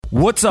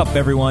What's up,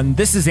 everyone?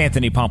 This is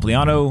Anthony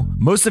Pompliano.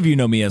 Most of you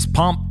know me as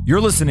Pomp. You're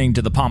listening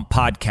to the Pomp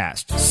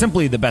Podcast,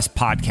 simply the best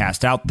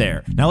podcast out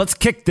there. Now let's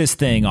kick this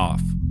thing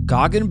off.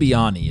 Gagan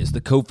Biyani is the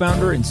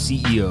co-founder and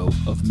CEO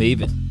of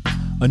Maven,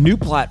 a new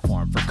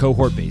platform for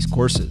cohort-based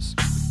courses.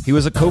 He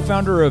was a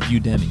co-founder of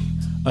Udemy,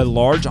 a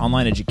large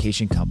online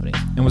education company,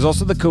 and was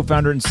also the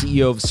co-founder and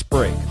CEO of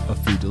Sprig, a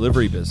food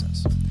delivery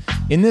business.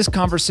 In this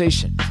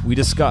conversation, we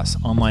discuss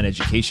online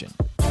education,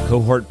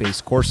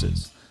 cohort-based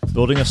courses,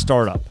 building a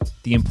startup,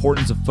 the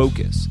importance of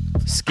focus,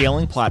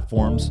 scaling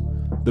platforms,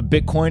 the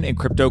Bitcoin and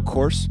crypto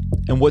course,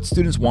 and what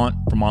students want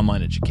from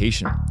online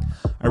education.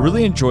 I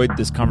really enjoyed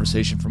this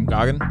conversation from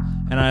Gagan,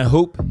 and I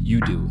hope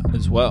you do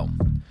as well.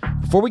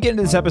 Before we get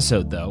into this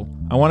episode, though,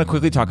 I want to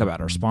quickly talk about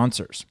our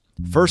sponsors.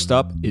 First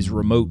up is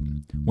Remote.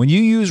 When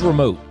you use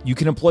Remote, you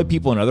can employ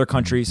people in other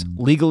countries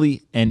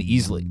legally and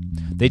easily.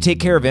 They take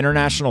care of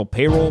international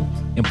payroll,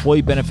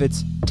 employee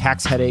benefits,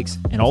 tax headaches,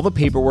 and all the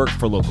paperwork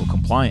for local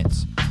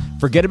compliance.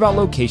 Forget about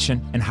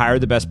location and hire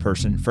the best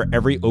person for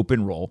every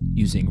open role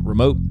using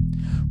Remote.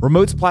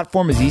 Remote's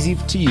platform is easy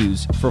to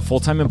use for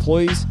full-time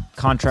employees,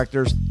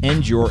 contractors,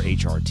 and your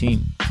HR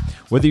team.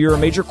 Whether you're a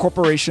major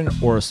corporation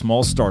or a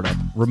small startup,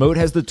 Remote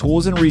has the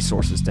tools and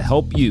resources to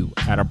help you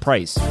at a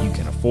price you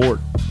can afford.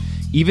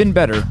 Even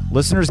better,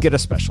 listeners get a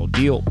special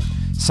deal.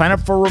 Sign up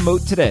for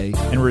Remote today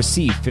and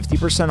receive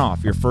 50%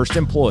 off your first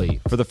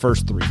employee for the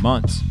first 3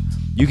 months.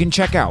 You can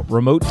check out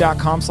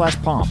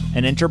remote.com/pomp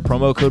and enter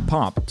promo code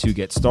POMP to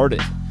get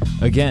started.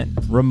 Again,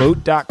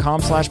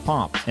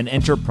 remote.com/pomp and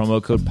enter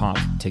promo code POMP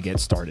to get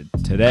started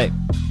today.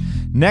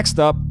 Next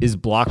up is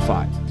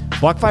BlockFi.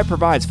 BlockFi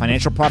provides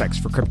financial products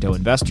for crypto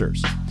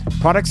investors.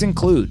 Products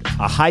include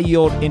a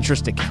high-yield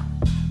interest account,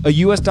 a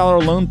US dollar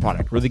loan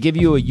product where they give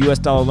you a US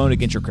dollar loan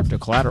against your crypto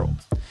collateral,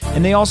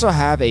 and they also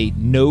have a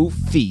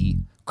no-fee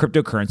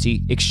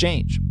cryptocurrency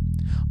exchange.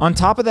 On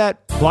top of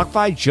that,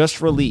 BlockFi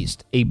just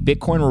released a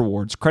Bitcoin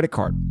rewards credit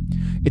card.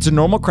 It's a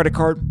normal credit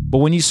card, but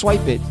when you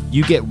swipe it,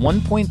 you get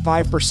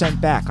 1.5%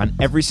 back on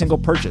every single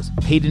purchase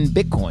paid in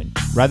Bitcoin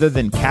rather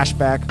than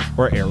cashback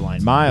or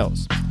airline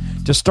miles.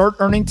 To start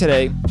earning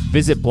today,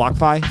 visit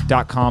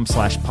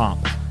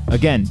blockfi.com/pomp.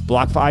 Again,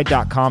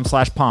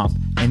 blockfi.com/pomp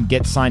and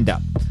get signed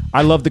up.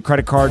 I love the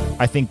credit card.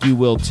 I think you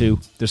will too.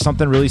 There's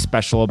something really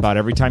special about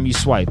every time you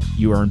swipe,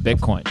 you earn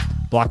Bitcoin.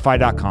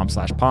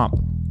 blockfi.com/pomp.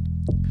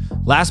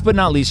 Last but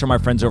not least are my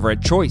friends over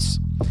at Choice.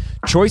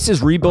 Choice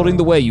is rebuilding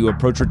the way you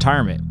approach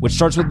retirement, which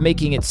starts with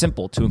making it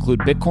simple to include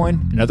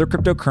Bitcoin and other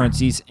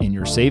cryptocurrencies in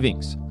your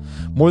savings.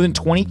 More than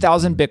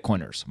 20,000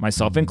 Bitcoiners,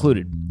 myself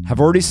included, have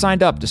already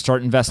signed up to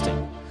start investing.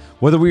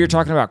 Whether we are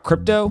talking about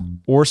crypto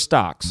or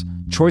stocks,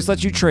 Choice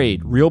lets you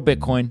trade real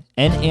Bitcoin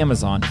and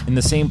Amazon in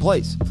the same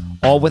place,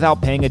 all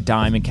without paying a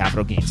dime in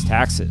capital gains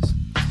taxes.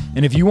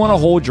 And if you want to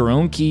hold your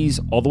own keys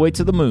all the way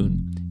to the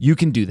moon, you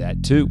can do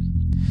that too.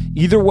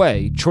 Either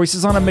way, Choice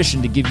is on a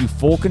mission to give you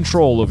full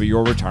control over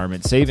your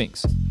retirement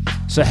savings.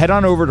 So head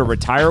on over to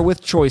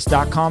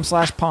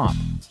retirewithchoice.com/pomp.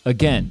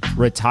 Again,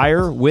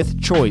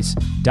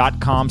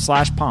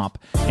 retirewithchoice.com/pomp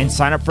and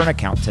sign up for an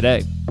account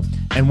today.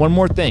 And one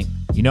more thing,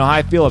 you know how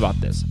I feel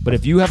about this, but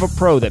if you have a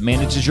pro that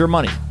manages your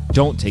money,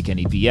 don't take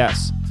any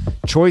BS.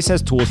 Choice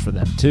has tools for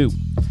them too.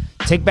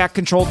 Take back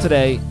control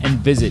today and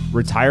visit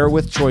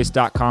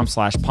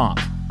retirewithchoice.com/pomp.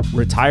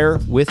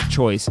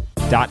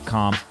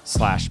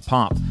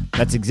 retirewithchoice.com/pomp.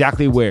 That's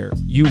exactly where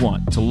you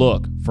want to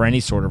look for any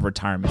sort of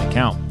retirement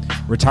account.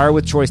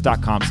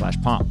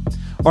 retirewithchoice.com/pomp.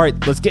 All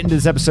right, let's get into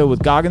this episode with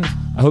Gagan.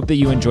 I hope that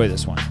you enjoy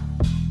this one.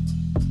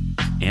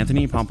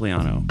 Anthony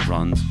Pompliano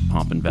runs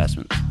Pomp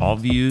Investments. All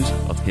views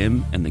of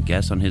him and the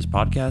guests on his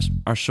podcast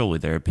are solely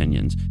their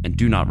opinions and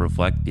do not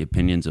reflect the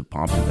opinions of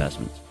Pomp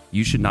Investments.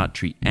 You should not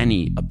treat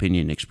any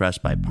opinion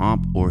expressed by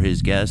Pomp or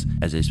his guests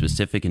as a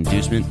specific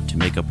inducement to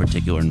make a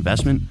particular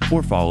investment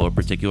or follow a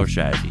particular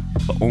strategy,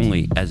 but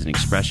only as an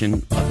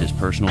expression of his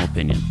personal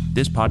opinion.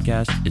 This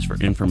podcast is for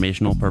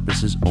informational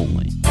purposes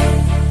only.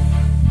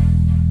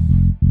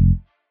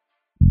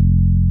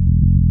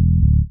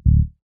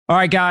 All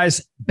right,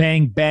 guys,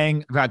 bang,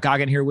 bang. I've got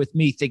Gagan here with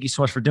me. Thank you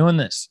so much for doing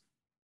this.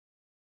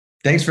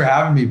 Thanks for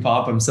having me,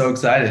 Pop. I'm so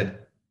excited.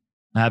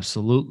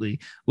 Absolutely.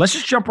 Let's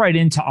just jump right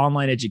into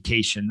online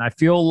education. I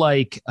feel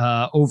like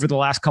over the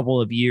last couple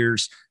of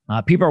years,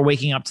 people are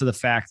waking up to the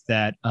fact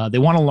that they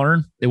want to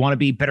learn. They want to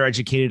be better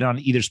educated on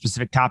either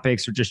specific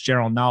topics or just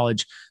general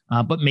knowledge.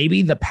 But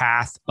maybe the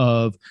path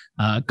of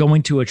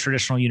going to a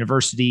traditional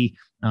university,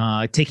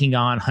 taking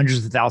on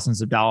hundreds of thousands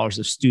of dollars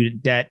of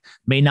student debt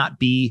may not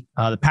be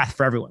the path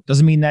for everyone.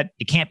 Doesn't mean that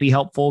it can't be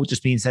helpful. It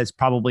just means that it's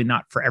probably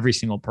not for every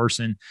single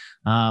person.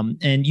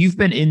 And you've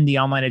been in the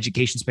online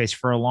education space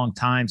for a long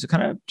time. So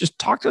kind of just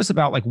talk to us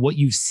about like what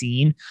you've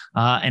seen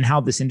and how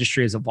this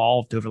industry has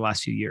evolved over the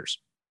last few years.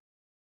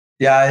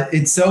 Yeah,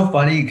 it's so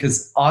funny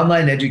because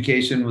online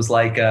education was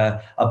like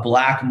a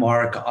black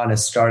mark on a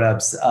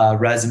startup's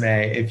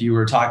resume if you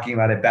were talking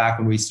about it back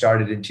when we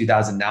started in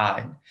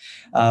 2009.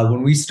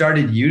 When we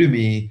started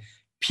Udemy,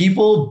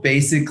 people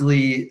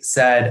basically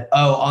said,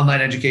 oh,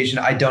 online education,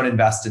 I don't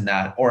invest in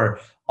that. Or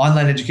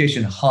online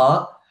education,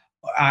 huh?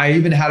 I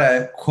even had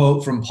a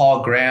quote from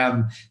Paul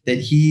Graham that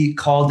he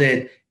called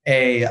it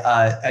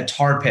a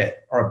tar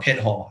pit or a pit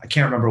hole. I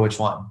can't remember which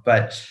one,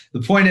 but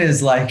the point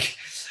is like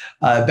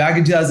back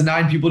in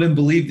 2009, people didn't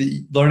believe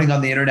that learning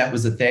on the internet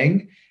was a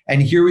thing.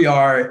 And here we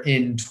are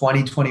in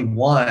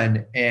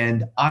 2021,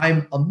 and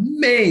I'm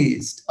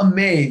amazed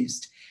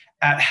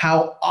at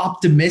how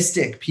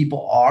optimistic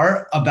people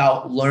are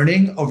about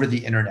learning over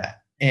the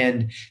internet.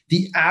 And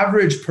the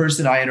average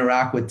person I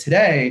interact with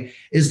today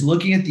is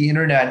looking at the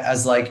internet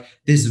as like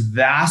this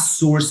vast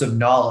source of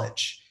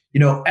knowledge. You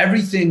know,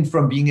 everything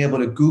from being able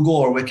to Google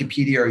or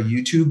Wikipedia or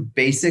YouTube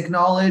basic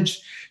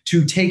knowledge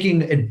to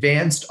taking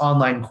advanced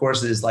online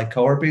courses like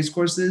cohort-based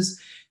courses.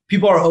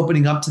 People are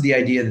opening up to the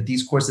idea that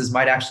these courses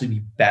might actually be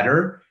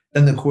better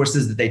than the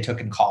courses that they took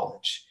in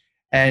college.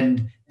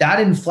 And that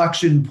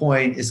inflection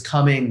point is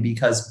coming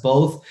because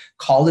both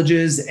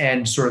colleges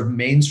and sort of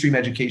mainstream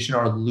education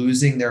are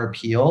losing their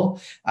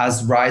appeal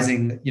as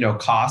rising,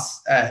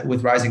 costs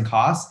with rising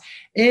costs,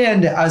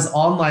 and as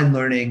online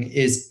learning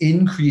is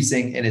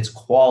increasing in its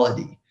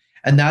quality.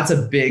 And that's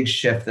a big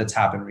shift that's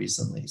happened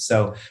recently.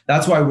 So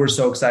that's why we're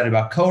so excited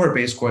about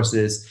cohort-based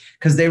courses,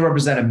 because they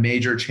represent a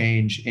major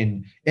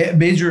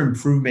major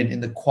improvement in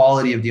the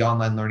quality of the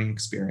online learning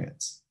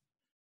experience.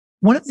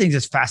 One of the things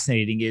that's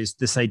fascinating is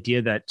this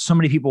idea that so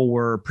many people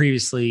were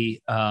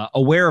previously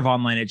aware of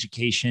online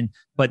education,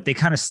 but they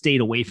kind of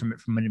stayed away from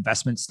it from an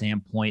investment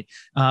standpoint.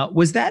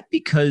 Was that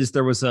because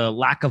there was a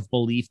lack of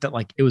belief that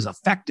like it was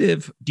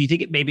effective? Do you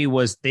think it maybe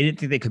was they didn't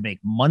think they could make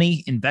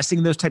money investing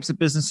in those types of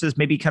businesses?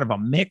 Maybe kind of a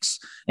mix.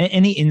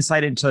 Any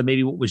insight into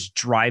maybe what was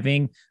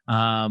driving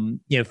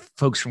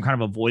folks from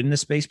kind of avoiding the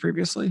space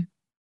previously?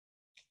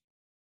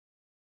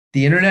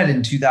 The internet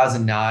in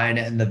 2009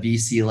 and the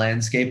VC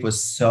landscape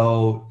was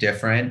so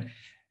different.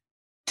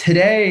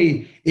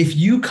 Today, if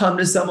you come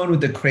to someone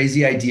with a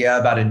crazy idea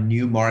about a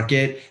new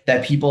market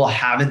that people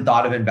haven't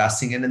thought of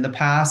investing in the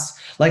past,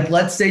 like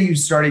let's say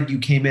you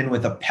came in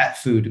with a pet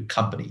food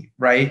company,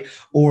 right?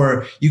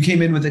 Or you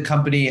came in with a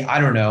company, I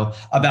don't know,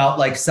 about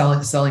like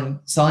selling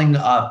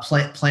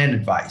plant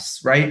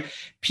advice, right?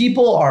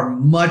 People are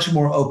much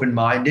more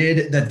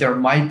open-minded that there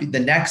might be the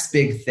next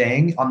big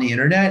thing on the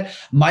internet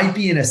might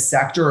be in a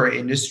sector or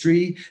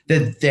industry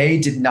that they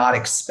did not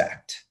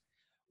expect.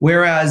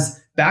 Whereas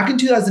back in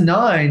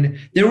 2009,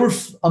 there were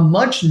a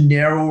much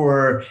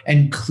narrower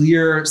and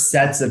clear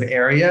sets of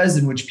areas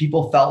in which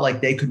people felt like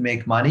they could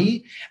make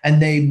money,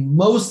 and they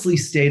mostly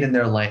stayed in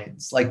their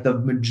lanes. Like the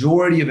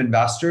majority of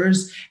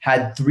investors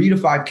had 3 to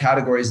 5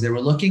 categories they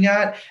were looking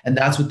at, and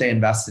that's what they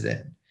invested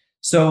in.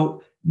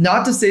 So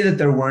not to say that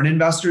there weren't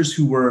investors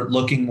who were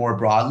looking more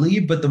broadly,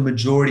 but the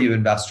majority of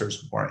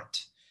investors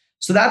weren't.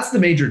 So that's the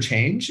major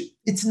change.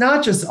 It's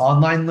not just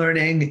online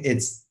learning,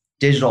 it's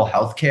digital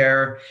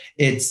healthcare,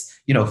 it's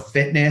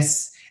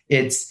fitness,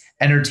 it's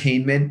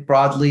entertainment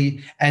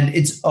broadly, and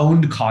it's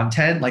owned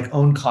content. Like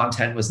owned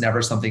content was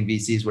never something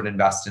VCs would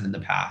invest in the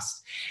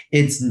past.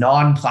 It's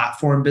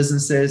non-platform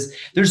businesses.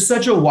 There's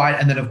such a wide,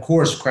 and then of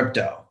course,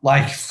 crypto.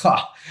 Like,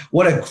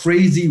 what a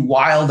crazy,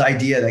 wild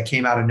idea that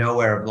came out of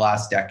nowhere over the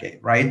last decade,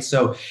 right?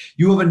 So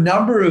you have a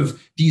number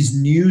of these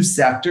new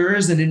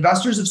sectors, and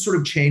investors have sort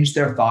of changed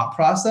their thought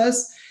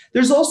process.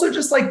 There's also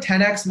just like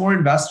 10x more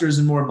investors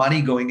and more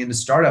money going into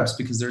startups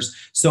because there's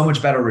so much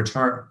better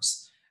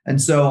returns.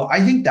 And so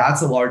I think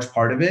that's a large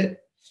part of it.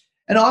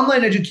 And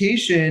online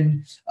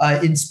education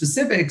in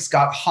specifics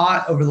got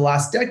hot over the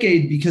last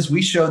decade because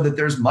we showed that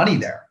there's money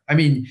there. I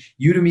mean,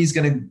 Udemy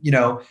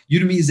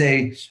is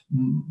a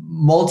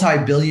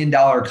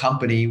multi-billion-dollar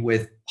company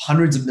with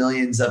hundreds of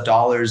millions of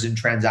dollars in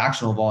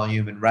transactional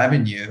volume and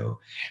revenue.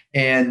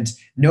 And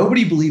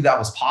nobody believed that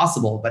was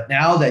possible. But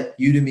now that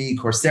Udemy,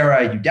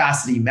 Coursera,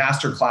 Udacity,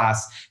 Masterclass,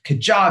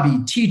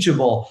 Kajabi,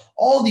 Teachable,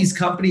 all these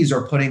companies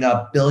are putting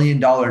up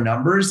billion-dollar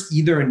numbers,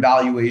 either in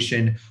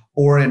valuation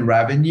or in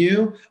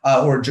revenue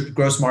or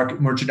gross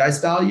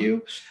merchandise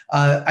value.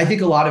 I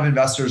think a lot of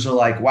investors are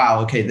like,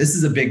 wow, okay, this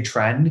is a big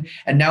trend.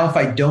 And now if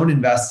I don't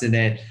invest in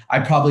it, I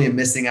probably am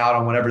missing out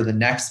on whatever the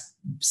next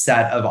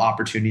set of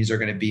opportunities are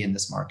going to be in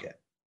this market.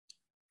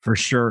 For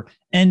sure.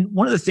 And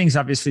one of the things,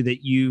 obviously,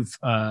 that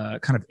you've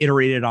kind of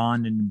iterated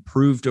on and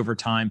improved over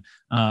time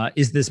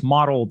is this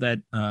model that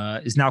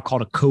is now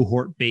called a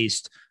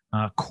cohort-based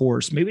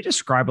course. Maybe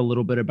describe a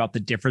little bit about the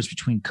difference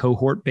between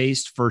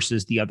cohort-based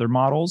versus the other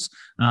models,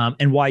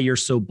 and why you're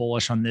so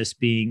bullish on this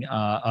being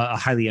a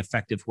highly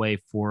effective way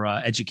for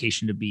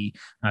education to be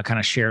kind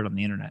of shared on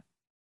the internet.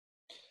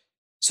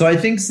 So I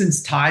think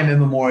since time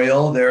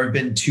immemorial, there have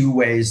been 2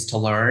 ways to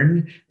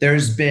learn.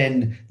 There's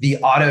been the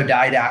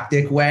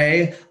autodidactic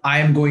way. I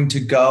am going to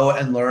go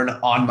and learn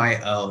on my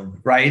own,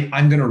 right?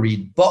 I'm going to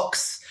read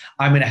books.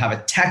 I'm going to have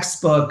a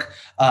textbook,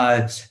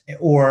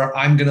 or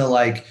I'm going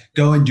to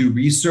go and do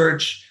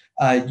research.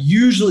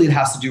 Usually it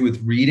has to do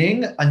with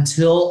reading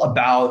until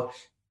about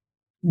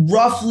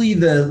roughly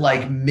the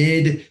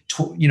mid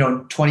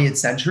 20th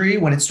century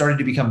when it started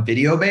to become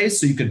video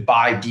based. So you could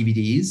buy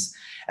DVDs.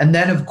 And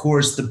then, of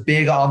course, the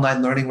big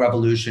online learning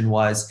revolution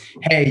was,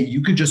 hey,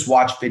 you could just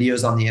watch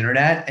videos on the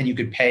internet and you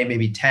could pay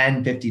maybe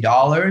 $10,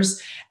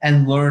 $50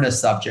 and learn a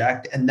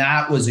subject. And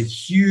that was a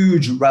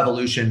huge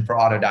revolution for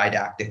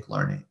autodidactic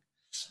learning.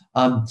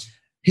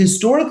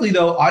 Historically,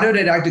 though,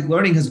 autodidactic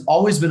learning has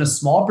always been a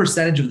small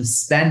percentage of the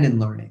spend in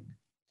learning.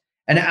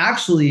 And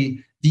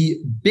actually,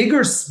 the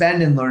bigger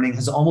spend in learning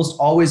has almost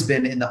always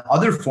been in the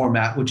other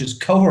format, which is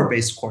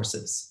cohort-based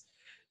courses.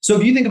 So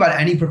if you think about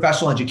any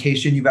professional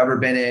education you've ever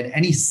been in,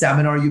 any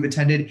seminar you've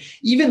attended,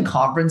 even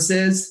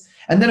conferences,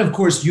 and then of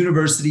course,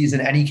 universities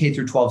and any K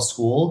through 12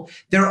 school,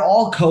 they're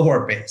all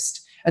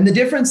cohort-based. And the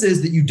difference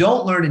is that you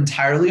don't learn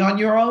entirely on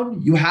your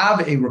own. You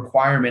have a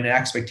requirement, an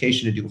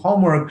expectation to do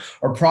homework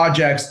or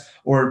projects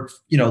or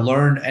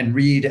learn and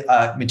read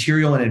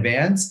material in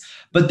advance.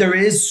 But there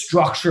is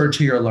structure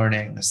to your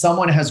learning.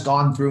 Someone has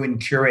gone through and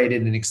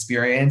curated an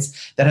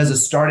experience that has a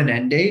start and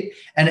end date,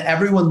 and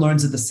everyone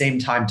learns at the same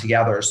time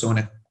together. So in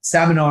a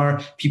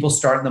seminar, people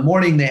start in the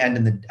morning, they end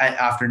in the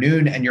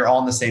afternoon, and you're all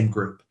in the same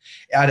group.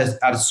 At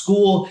a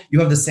school, you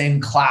have the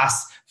same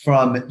class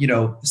from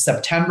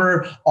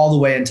September all the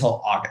way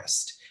until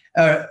August.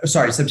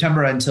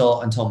 September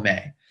until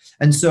May.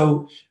 And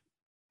so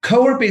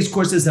cohort-based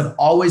courses have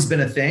always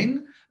been a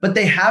thing, but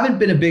they haven't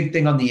been a big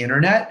thing on the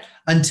internet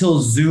until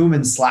Zoom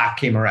and Slack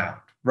came around,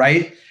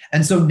 right?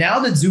 And so now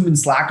that Zoom and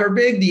Slack are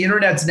big, the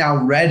internet's now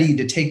ready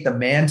to take the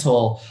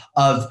mantle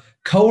of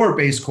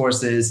cohort-based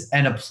courses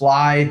and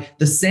apply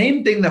the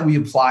same thing that we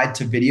applied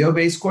to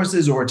video-based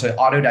courses or to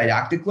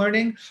autodidactic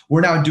learning.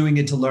 We're now doing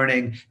it to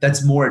learning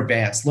that's more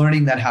advanced,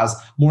 learning that has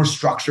more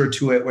structure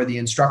to it, where the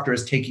instructor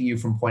is taking you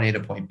from point A to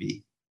point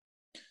B.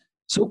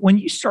 So when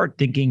you start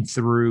thinking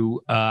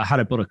through how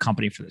to build a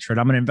company for this, right?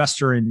 I'm an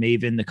investor in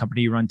Maven, the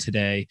company you run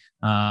today,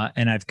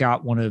 and I've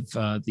got one of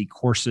the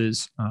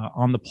courses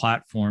on the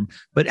platform.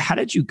 But how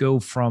did you go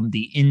from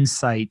the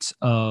insights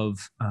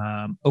of,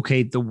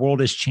 okay, the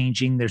world is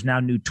changing. There's now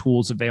new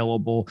tools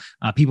available.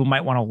 People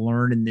might want to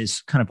learn in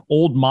this kind of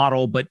old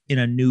model, but in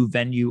a new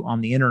venue on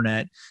the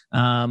internet,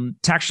 to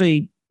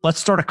actually let's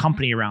start a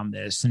company around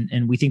this.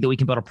 And we think that we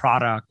can build a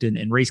product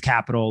and raise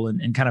capital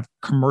and kind of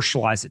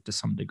commercialize it to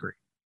some degree.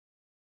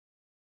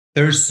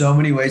 There's so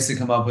many ways to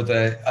come up with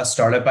a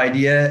startup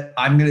idea.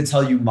 I'm going to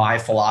tell you my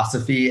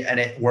philosophy,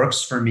 and it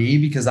works for me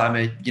because I'm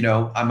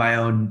my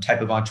own type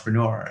of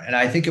entrepreneur. And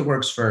I think it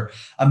works for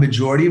a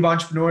majority of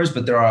entrepreneurs,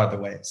 but there are other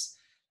ways.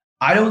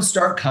 I don't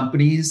start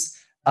companies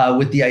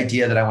with the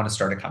idea that I want to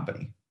start a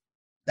company.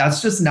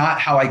 That's just not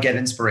how I get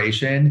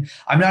inspiration.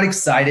 I'm not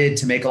excited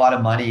to make a lot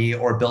of money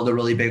or build a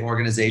really big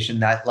organization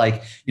that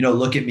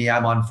look at me,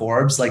 I'm on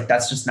Forbes.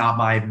 That's just not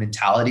my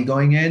mentality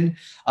going in.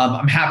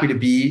 I'm happy to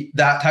be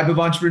that type of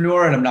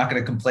entrepreneur, and I'm not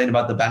going to complain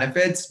about the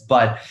benefits,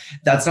 but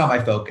that's not my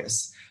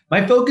focus.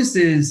 My focus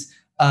is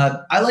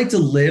I like to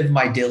live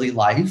my daily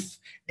life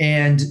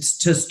and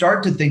to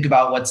start to think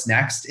about what's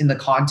next in the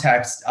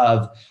context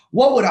of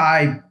what would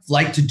I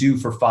like to do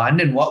for fun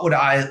and what would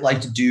I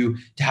like to do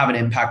to have an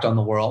impact on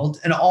the world?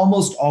 And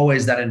almost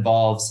always that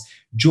involves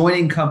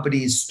joining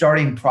companies,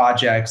 starting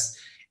projects.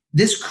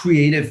 This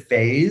creative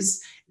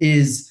phase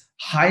is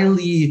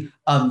highly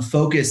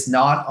focused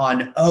not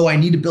on, I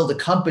need to build a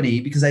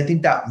company, because I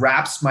think that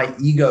wraps my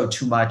ego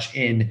too much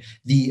in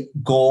the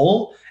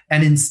goal.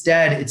 And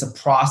instead, it's a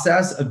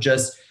process of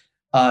just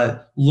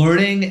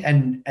learning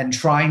and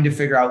trying to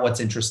figure out what's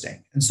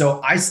interesting. And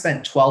so I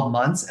spent 12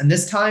 months, and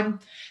this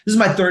is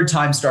my third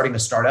time starting a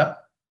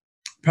startup,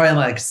 probably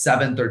my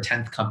 7th or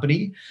 10th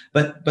company,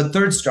 but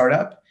third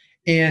startup.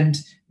 And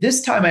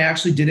this time I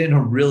actually did it in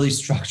a really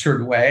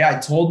structured way. I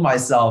told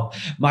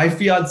myself my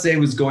fiance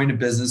was going to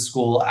business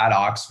school at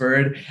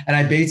Oxford. And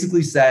I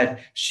basically said,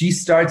 she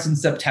starts in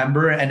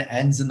September and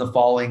ends in the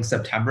following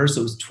September. So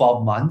it was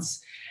 12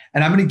 months.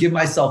 And I'm going to give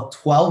myself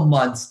 12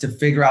 months to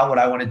figure out what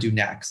I want to do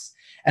next.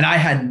 And I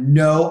had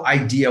no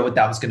idea what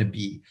that was going to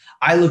be.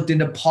 I looked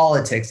into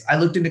politics. I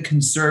looked into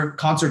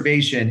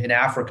conservation in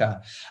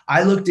Africa.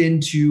 I looked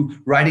into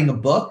writing a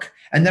book.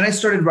 And then I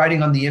started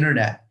writing on the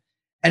internet.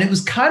 And it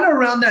was kind of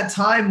around that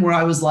time where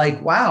I was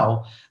like,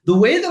 wow, the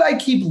way that I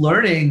keep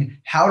learning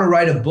how to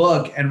write a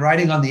book and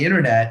writing on the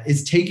internet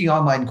is taking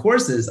online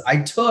courses. I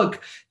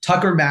took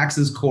Tucker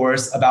Max's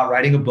course about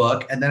writing a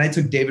book, and then I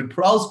took David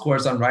Perell's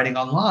course on writing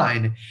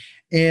online.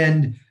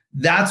 And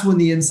that's when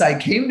the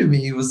insight came to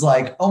me. It was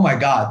like, oh my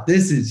God,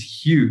 this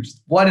is huge.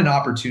 What an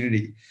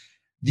opportunity.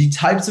 The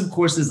types of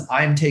courses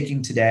I'm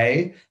taking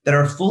today that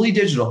are fully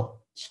digital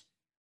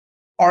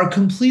are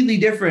completely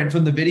different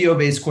from the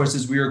video-based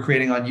courses we were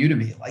creating on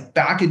Udemy. Like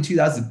back in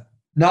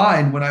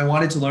 2009, when I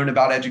wanted to learn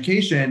about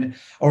education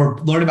or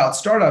learn about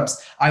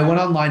startups, I went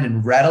online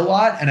and read a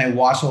lot, and I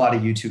watched a lot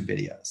of YouTube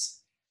videos.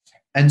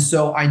 And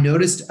so I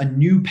noticed a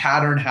new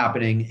pattern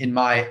happening in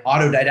my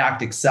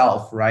autodidactic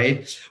self,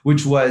 right?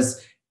 Which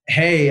was,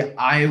 hey,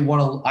 I'm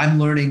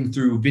learning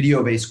through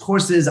video-based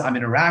courses. I'm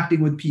interacting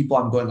with people.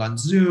 I'm going on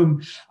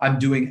Zoom. I'm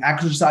doing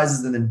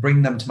exercises and then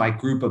bringing them to my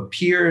group of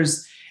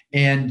peers.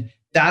 And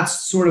that's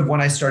sort of when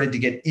I started to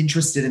get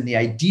interested in the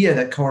idea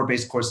that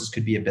cohort-based courses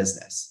could be a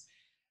business.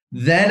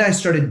 Then I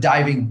started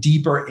diving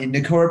deeper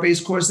into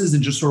cohort-based courses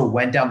and just sort of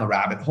went down the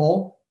rabbit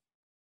hole.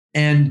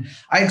 And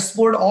I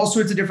explored all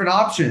sorts of different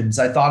options.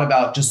 I thought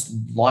about just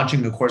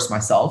launching a course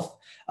myself.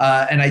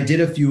 And I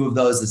did a few of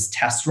those as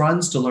test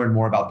runs to learn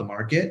more about the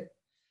market.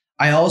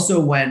 I also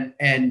went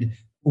and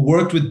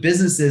worked with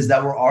businesses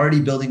that were already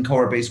building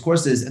cohort-based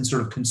courses and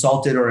sort of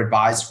consulted or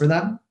advised for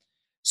them.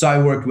 So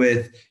I worked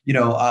with,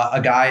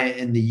 a guy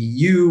in the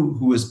EU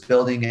who was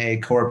building a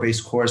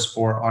cohort-based course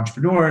for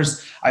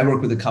entrepreneurs. I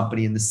worked with a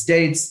company in the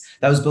States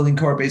that was building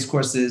cohort-based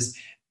courses.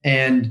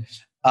 And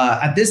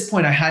at this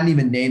point, I hadn't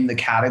even named the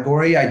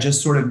category. I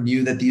just sort of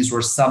knew that these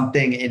were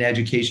something in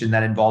education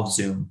that involved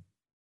Zoom.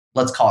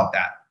 Let's call it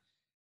that.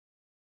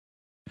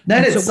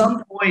 Then at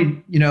some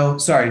point,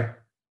 sorry.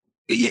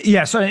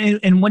 Yeah. So,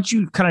 and once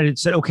you kind of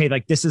said, okay,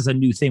 like this is a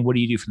new thing, what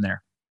do you do from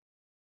there?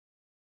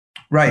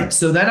 Right.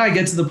 So then I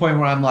get to the point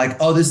where I'm like,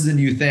 oh, this is a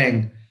new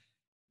thing.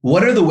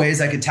 What are the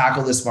ways I could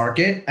tackle this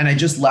market? And I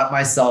just let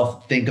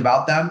myself think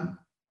about them.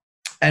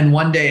 And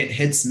one day it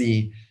hits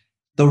me,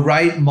 the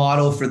right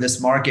model for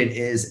this market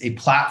is a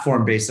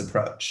platform-based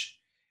approach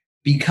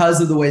because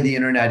of the way the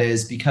internet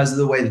is, because of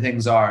the way the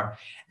things are.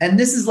 And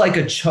this is like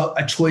a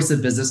choice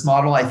of business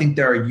model. I think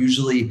there are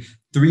usually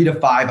 3 to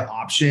 5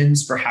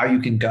 options for how you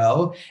can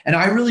go. And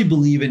I really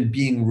believe in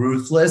being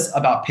ruthless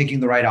about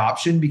picking the right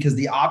option because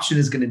the option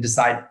is going to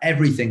decide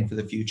everything for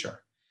the future.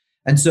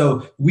 And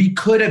so we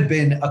could have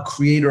been a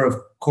creator of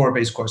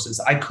cohort-based courses.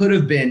 I could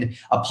have been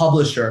a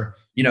publisher.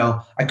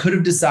 I could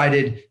have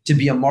decided to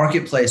be a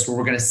marketplace where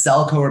we're going to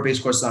sell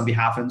cohort-based courses on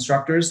behalf of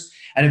instructors.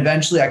 And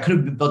eventually I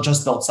could have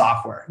just built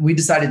software. We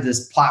decided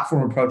this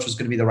platform approach was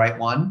going to be the right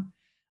one.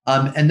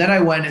 And then I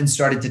went and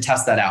started to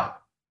test that out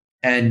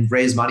and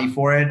raise money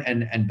for it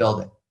and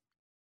build it.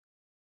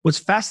 What's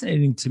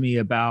fascinating to me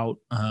about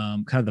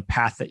kind of the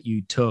path that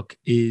you took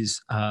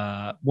is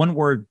one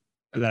word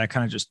that I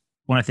kind of just,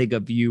 when I think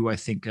of you, I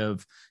think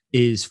of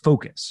is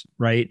focus,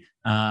 right?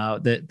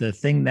 The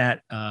thing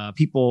that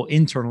people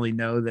internally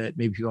know that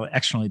maybe people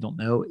externally don't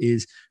know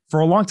is for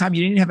a long time,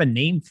 you didn't have a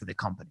name for the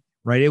company,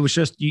 right? It was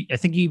just, I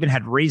think you even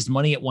had raised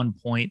money at one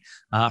point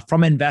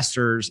from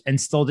investors and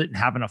still didn't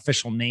have an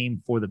official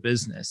name for the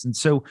business. And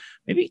so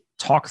maybe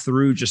talk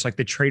through just like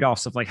the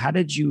trade-offs of like, how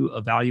did you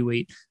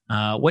evaluate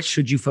what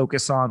should you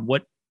focus on?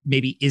 What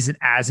maybe isn't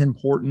as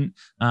important,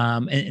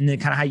 and then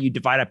kind of how you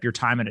divide up your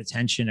time and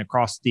attention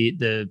across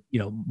the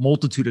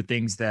multitude of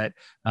things that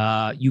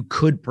you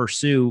could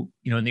pursue,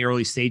 in the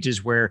early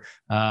stages where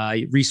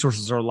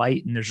resources are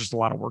light and there's just a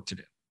lot of work to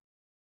do.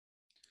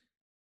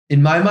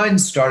 In my mind,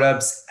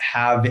 startups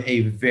have a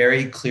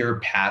very clear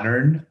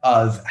pattern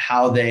of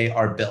how they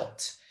are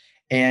built.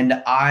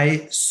 And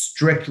I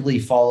strictly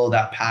follow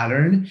that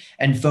pattern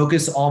and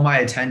focus all my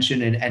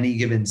attention in any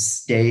given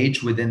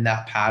stage within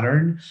that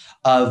pattern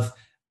of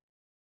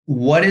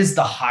what is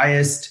the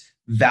highest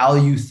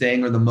value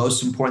thing or the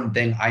most important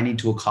thing I need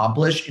to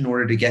accomplish in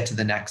order to get to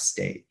the next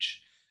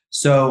stage.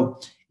 So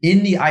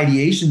in the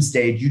ideation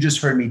stage, you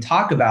just heard me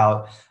talk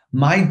about,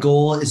 my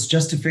goal is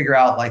just to figure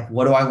out like,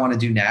 what do I want to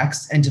do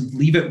next and to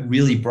leave it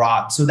really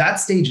broad. So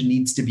that stage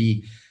needs to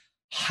be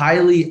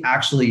highly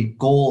actually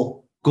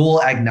goal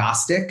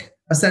agnostic,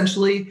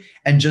 essentially,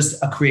 and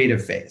just a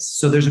creative phase.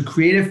 So there's a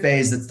creative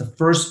phase that's the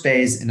first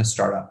phase in a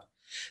startup.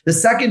 The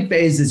second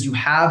phase is you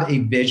have a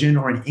vision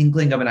or an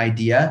inkling of an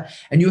idea,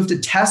 and you have to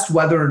test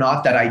whether or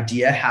not that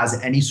idea has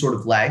any sort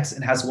of legs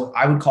and has what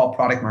I would call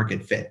product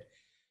market fit.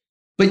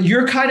 But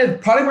your kind of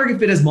product market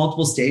fit has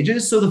multiple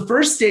stages. So the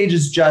first stage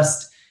is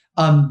just,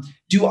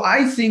 do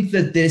I think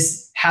that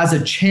this has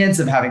a chance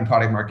of having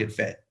product market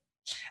fit?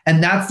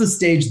 And that's the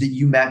stage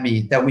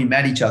that we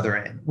met each other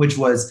in, which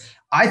was,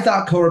 I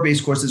thought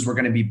cohort-based courses were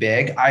going to be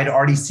big. I'd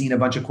already seen a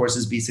bunch of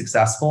courses be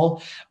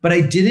successful, but I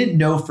didn't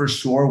know for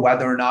sure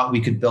whether or not we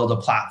could build a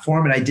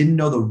platform. And I didn't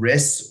know the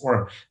risks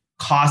or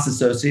costs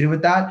associated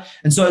with that.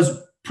 And so I was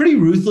pretty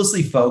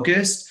ruthlessly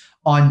focused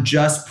on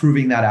just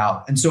proving that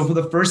out. And so for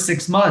the first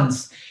 6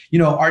 months,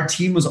 our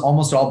team was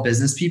almost all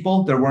business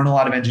people. There weren't a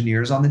lot of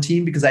engineers on the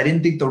team because I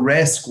didn't think the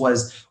risk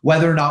was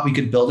whether or not we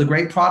could build a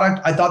great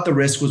product. I thought the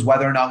risk was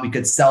whether or not we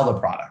could sell the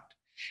product.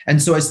 And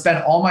so I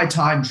spent all my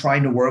time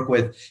trying to work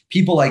with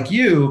people like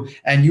you,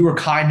 and you were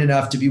kind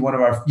enough to be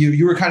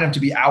you were kind enough to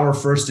be our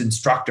first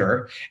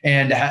instructor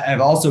and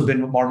have also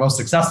been our most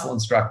successful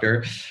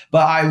instructor.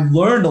 But I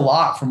learned a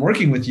lot from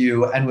working with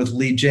you and with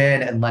Lee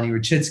Jin and Lenny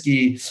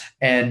Rachitsky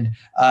and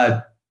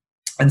Sahil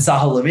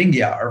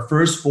Lavingia, our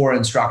first 4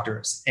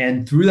 instructors.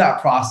 And through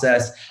that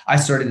process, I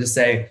started to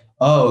say,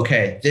 oh,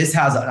 okay, this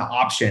has an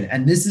option.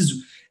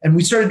 And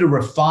we started to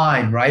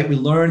refine, right? We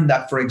learned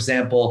that, for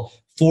example,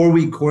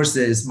 4-week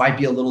courses might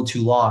be a little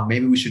too long.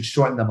 Maybe we should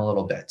shorten them a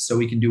little bit so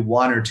we can do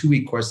 1 or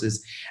 2-week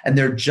courses and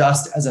they're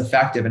just as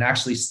effective and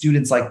actually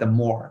students like them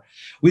more.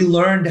 We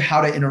learned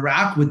how to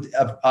interact with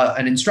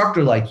an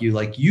instructor like you.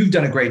 Like you've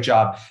done a great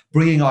job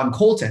bringing on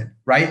Colton.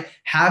 right?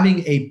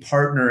 Having a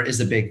partner is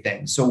a big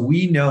thing. So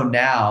we know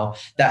now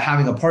that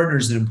having a partner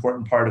is an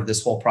important part of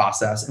this whole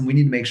process, and we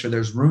need to make sure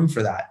there's room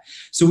for that.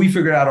 So we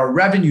figured out our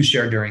revenue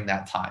share during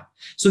that time.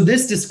 So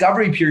this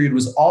discovery period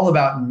was all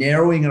about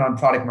narrowing it on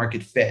product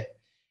market fit.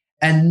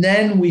 And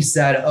then we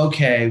said,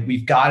 okay,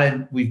 we've got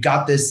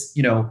this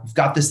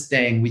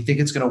thing. We think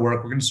it's going to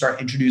work. We're going to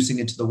start introducing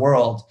it to the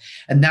world.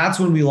 And that's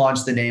when we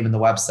launched the name and the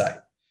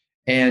website.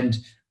 And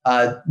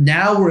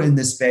now we're in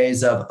this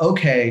phase of,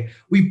 okay,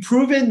 we've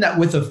proven that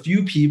with a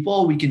few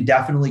people, we can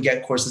definitely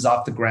get courses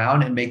off the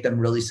ground and make them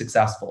really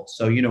successful.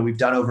 So, we've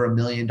done over $1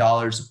 million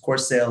of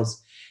course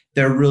sales.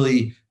 They're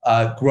really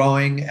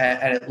growing,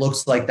 and it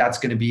looks like that's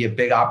going to be a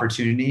big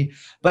opportunity.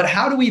 But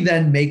how do we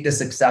then make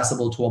this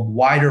accessible to a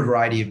wider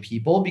variety of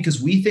people?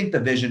 Because we think the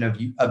vision of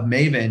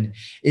Maven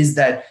is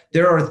that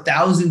there are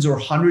thousands or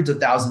hundreds of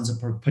thousands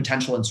of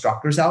potential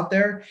instructors out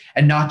there,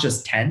 and not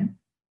just 10.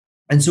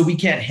 And so we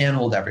can't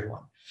handhold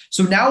everyone.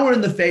 So now we're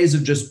in the phase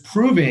of just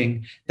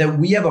proving that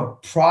we have a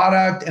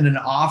product and an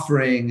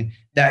offering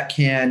that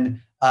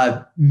can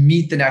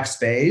meet the next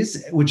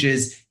phase, which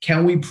is,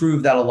 can we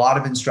prove that a lot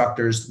of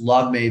instructors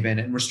love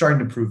Maven? And we're starting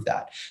to prove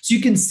that. So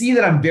you can see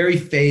that I'm very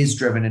phase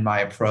driven in my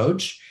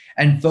approach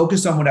and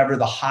focused on whatever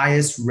the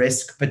highest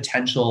risk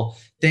potential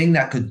thing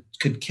that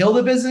could kill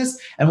the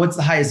business, and what's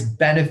the highest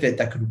benefit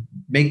that could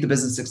make the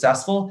business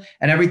successful,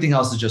 and everything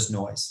else is just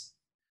noise.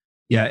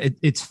 Yeah,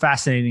 it's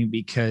fascinating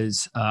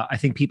because I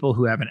think people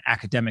who have an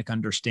academic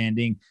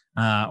understanding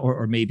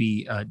or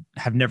maybe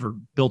have never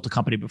built a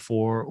company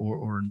before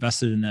or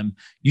invested in them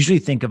usually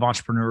think of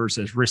entrepreneurs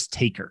as risk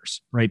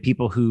takers, right?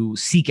 People who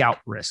seek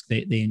out risk,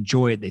 they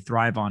enjoy it, they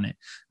thrive on it.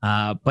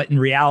 But in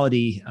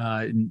reality,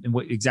 and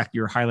what exactly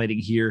you're highlighting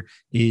here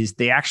is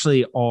they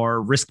actually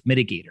are risk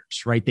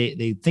mitigators, right?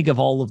 They think of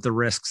all of the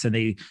risks and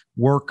they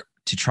work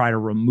to try to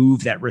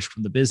remove that risk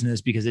from the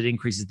business because it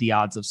increases the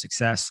odds of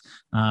success.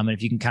 And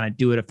if you can kind of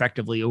do it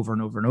effectively over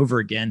and over and over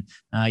again,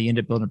 you end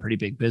up building a pretty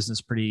big business,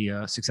 pretty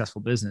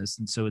successful business.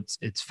 And so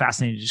it's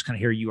fascinating to just kind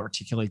of hear you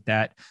articulate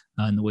that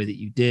in the way that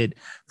you did.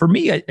 For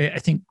me, I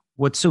think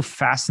what's so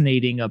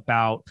fascinating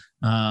about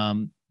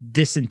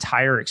this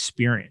entire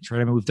experience, right?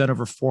 I mean, we've done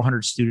over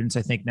 400 students,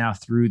 I think, now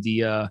through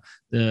the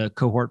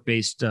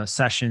cohort-based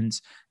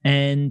sessions.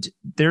 And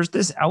there's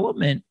this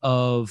element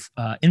of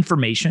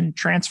information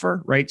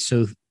transfer, right?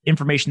 So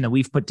information that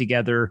we've put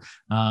together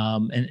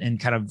and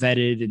kind of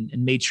vetted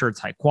and made sure it's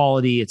high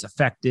quality, it's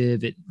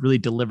effective, it really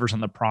delivers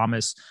on the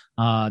promise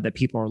that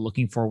people are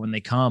looking for when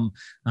they come.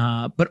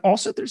 But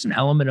also there's an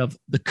element of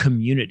the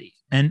community.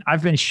 And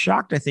I've been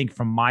shocked, I think,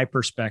 from my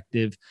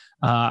perspective,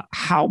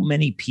 how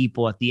many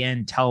people at the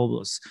end tell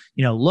us,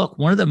 look,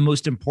 one of the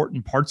most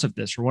important parts of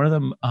this, or one of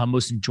the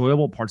most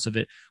enjoyable parts of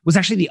it, was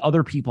actually the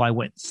other people I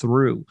went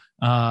through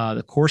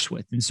the course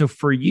with. And so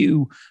for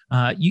you,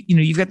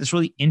 you've got this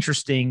really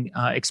interesting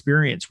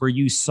experience where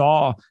you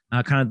saw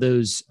kind of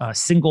those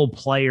single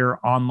player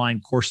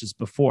online courses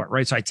before,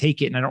 right? So I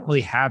take it and I don't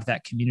really have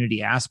that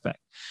community aspect.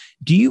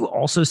 Do you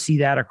also see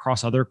that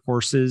across other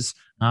courses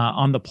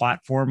on the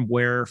platform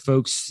where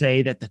folks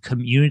say that the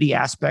community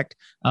aspect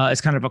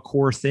is kind of a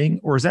core thing?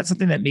 Or is that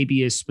something that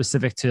maybe is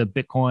specific to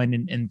Bitcoin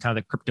and kind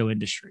of the crypto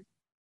industry?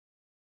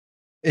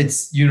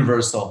 It's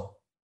universal.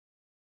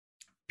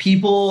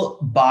 People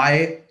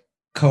buy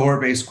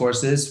cohort-based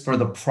courses for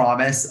the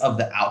promise of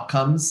the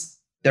outcomes.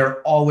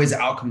 They're always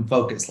outcome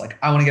focused. Like,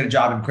 I want to get a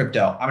job in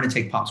crypto. I'm going to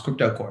take Pomp's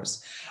crypto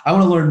course. I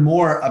want to learn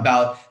more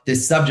about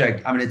this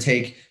subject. I'm going to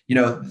take,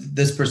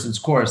 this person's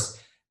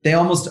course. They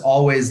almost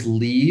always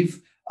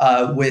leave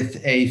with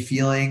a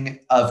feeling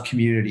of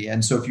community.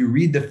 And so if you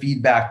read the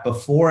feedback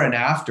before and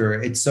after,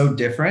 it's so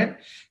different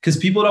because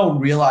people don't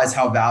realize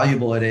how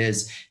valuable it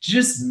is to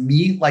just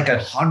meet like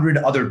 100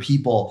 other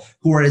people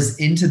who are as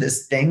into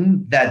this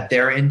thing that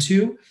they're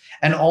into.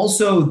 And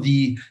also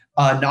the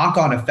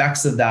knock-on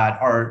effects of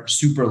that are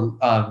super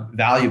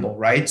valuable,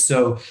 right?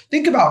 So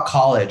think about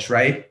college,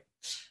 right?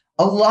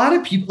 A lot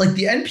of people, like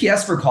the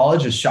NPS for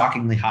college is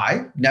shockingly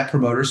high, Net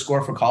Promoter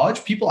Score for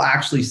college. People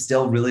actually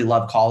still really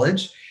love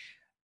college.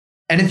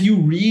 And if you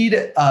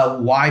read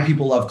why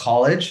people love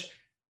college,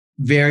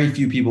 very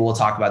few people will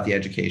talk about the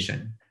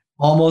education.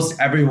 Almost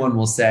everyone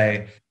will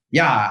say,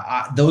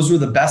 those were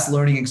the best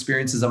learning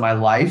experiences of my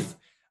life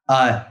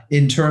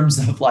in terms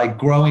of like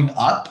growing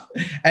up,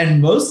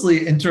 and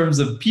mostly in terms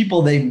of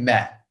people they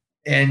met.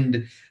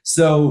 And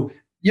so,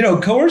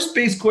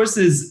 cohort-based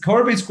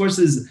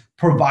courses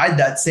provide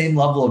that same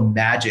level of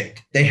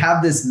magic. They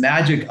have this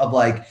magic of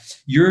like,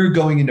 you're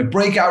going into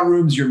breakout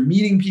rooms, you're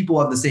meeting people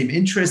who have the same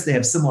interests, they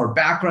have similar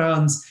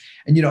backgrounds.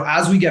 And,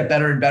 as we get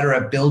better and better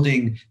at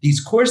building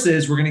these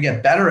courses, we're going to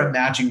get better at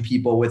matching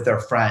people with their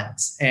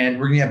friends. And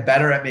we're going to get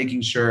better at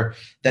making sure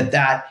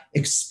that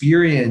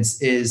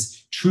experience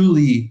is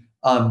truly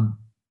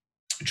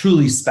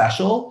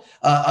special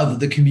of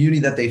the community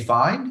that they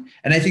find.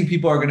 And I think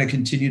people are going to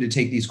continue to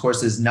take these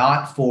courses,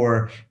 not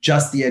for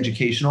just the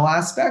educational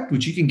aspect,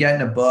 which you can get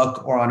in a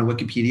book or on a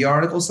Wikipedia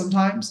article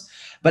sometimes,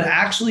 but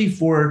actually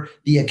for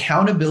the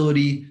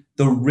accountability, the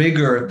the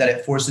rigor that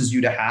it forces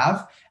you to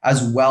have,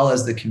 as well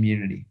as the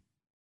community.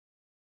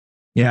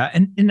 Yeah.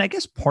 And I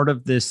guess part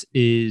of this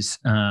is,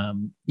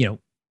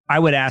 I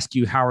would ask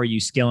you, how are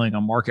you scaling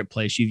a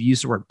marketplace? You've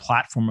used the word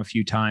platform a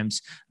few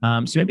times.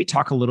 So maybe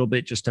talk a little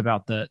bit just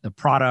about the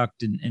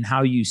product and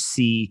how you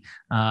see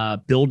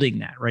building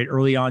that, right?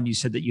 Early on, you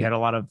said that you had a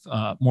lot of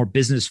more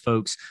business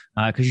folks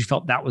because you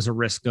felt that was a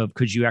risk of,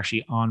 could you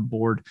actually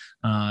onboard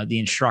the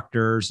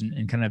instructors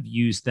and kind of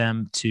use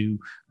them to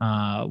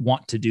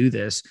want to do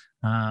this?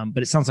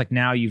 But it sounds like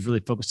now you've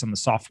really focused on the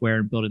software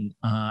and building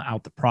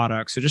out the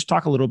product. So just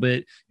talk a little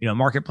bit,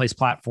 marketplace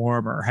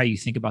platform, or how you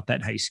think about that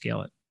and how you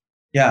scale it.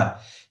 Yeah.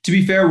 To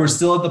be fair, we're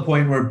still at the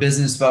point where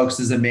business folks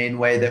is the main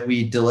way that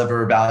we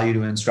deliver value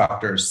to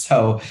instructors.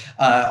 So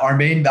our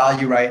main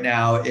value right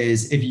now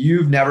is, if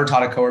you've never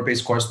taught a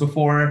cohort-based course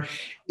before,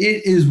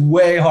 it is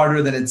way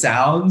harder than it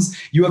sounds.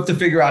 You have to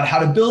figure out how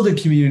to build a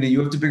community. You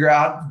have to figure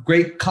out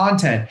great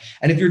content.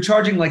 And if you're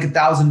charging like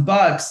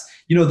 $1,000,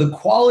 the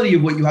quality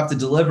of what you have to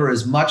deliver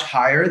is much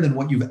higher than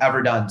what you've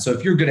ever done. So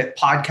if you're good at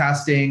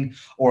podcasting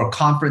or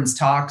conference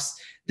talks,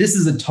 this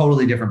is a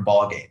totally different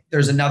ballgame.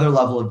 There's another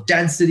level of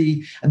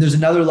density and there's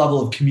another level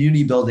of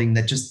community building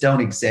that just don't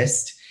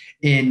exist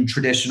in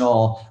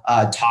traditional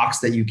talks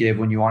that you give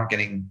when you aren't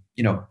getting,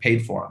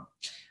 paid for them.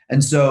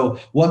 And so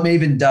what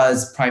Maven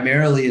does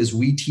primarily is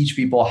we teach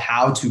people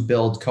how to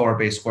build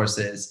cohort-based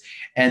courses.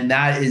 And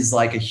that is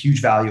like a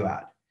huge value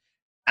add.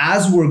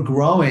 As we're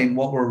growing,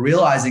 what we're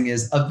realizing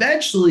is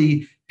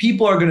eventually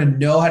people are going to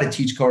know how to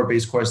teach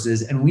cohort-based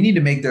courses, and we need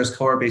to make those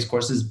cohort-based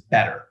courses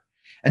better.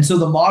 And so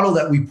the model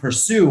that we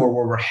pursue, or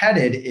where we're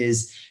headed,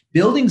 is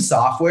building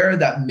software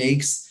that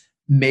makes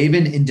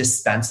Maven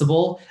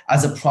indispensable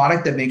as a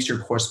product that makes your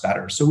course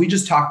better. So we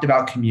just talked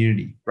about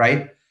community,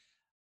 right?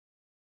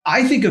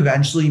 I think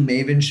eventually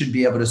Maven should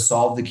be able to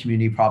solve the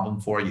community problem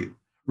for you.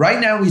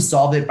 Right now, we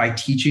solve it by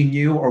teaching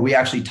you, or we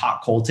actually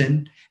taught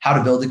Colton how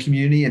to build a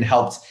community and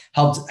helped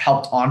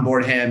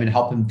onboard him and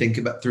help him think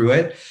through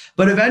it.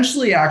 But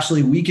eventually,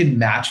 actually, we can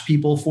match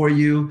people for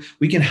you.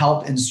 We can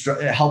help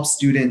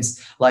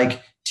students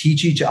like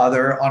teach each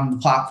other on the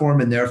platform,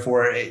 and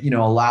therefore,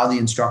 allow the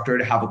instructor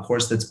to have a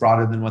course that's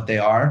broader than what they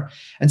are.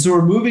 And so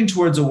we're moving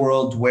towards a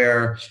world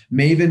where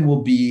Maven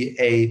will be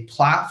a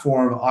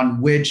platform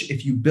on which,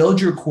 if you build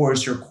your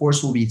course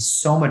will be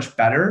so much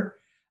better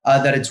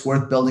that it's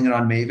worth building it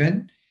on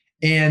Maven.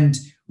 And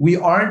we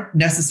aren't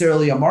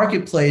necessarily a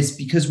marketplace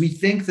because we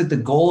think that the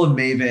goal of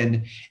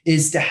Maven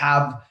is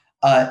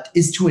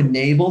to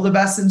enable the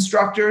best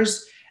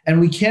instructors. And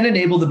we can't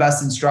enable the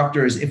best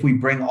instructors if we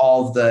bring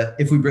all the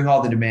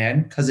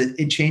demand, because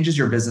it changes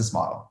your business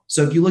model.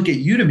 So if you look at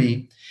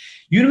Udemy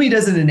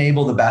doesn't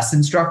enable the best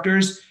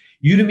instructors.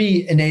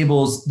 Udemy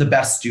enables the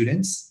best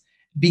students,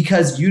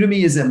 because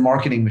Udemy is a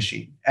marketing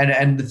machine.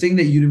 And the thing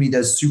that Udemy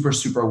does super,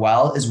 super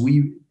well is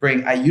we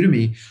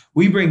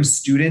bring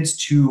students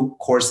to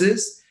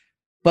courses,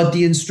 but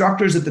the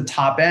instructors at the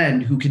top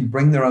end who can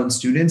bring their own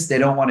students, they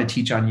don't want to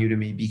teach on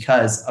Udemy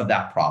because of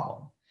that problem.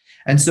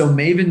 And so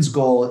Maven's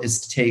goal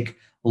is to take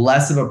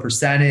less of a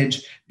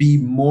percentage, be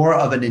more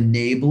of an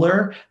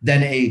enabler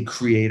than a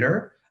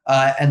creator,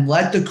 and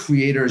let the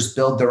creators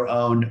build their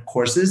own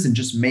courses and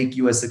just make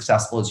you as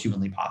successful as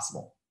humanly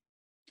possible.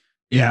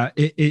 Yeah,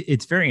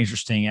 it's very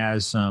interesting.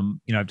 As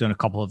I've done a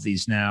couple of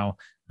these now,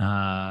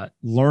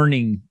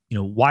 learning,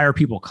 why are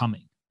people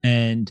coming?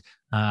 And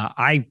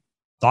I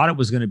thought it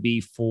was going to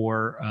be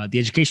for the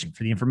education,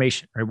 for the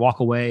information, right? Walk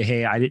away,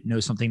 hey, I didn't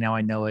know something, now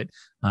I know it.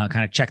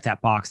 Kind of check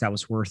that box, that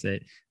was worth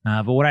it.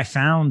 But what I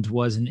found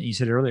was, and you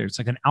said earlier, it's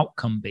like an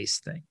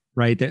outcome-based thing,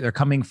 right? They're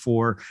coming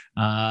for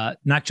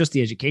not just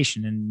the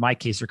education. In my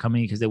case, they're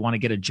coming because they want to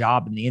get a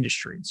job in the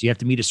industry. So you have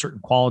to meet a certain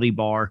quality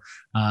bar,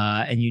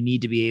 and you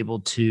need to be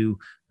able to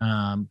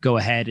go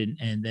ahead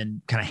and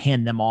then kind of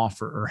hand them off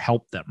or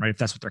help them, right? If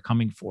that's what they're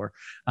coming for.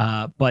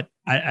 But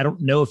I don't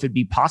know if it'd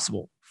be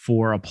possible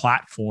for a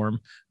platform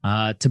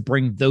to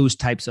bring those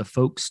types of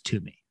folks to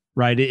me,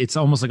 right? It's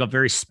almost like a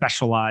very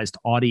specialized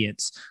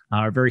audience,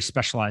 a very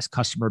specialized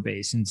customer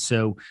base. And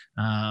so,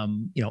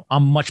 I'm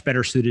much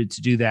better suited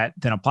to do that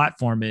than a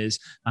platform is,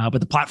 but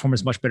the platform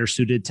is much better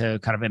suited to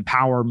kind of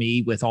empower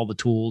me with all the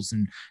tools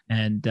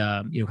and kind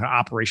of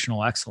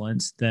operational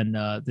excellence than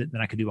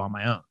I could do on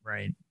my own,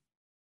 right?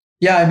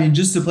 Yeah, I mean,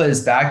 just to play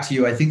this back to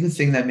you, I think the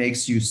thing that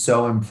makes you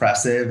so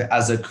impressive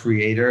as a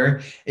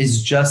creator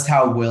is just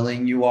how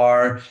willing you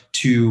are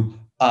to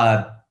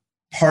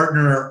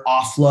partner,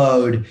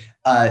 offload,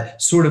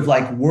 sort of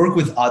like work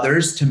with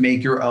others to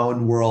make your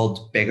own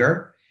world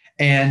bigger.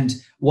 And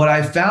what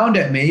I found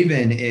at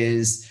Maven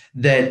is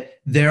that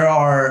there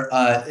are,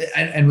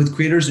 and with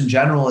creators in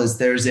general, is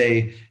there's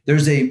a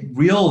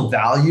real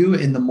value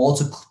in the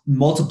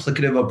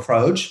multiplicative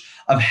approach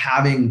of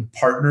having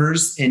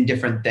partners in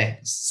different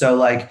things. So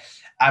like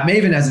at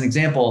Maven, as an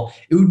example,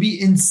 it would be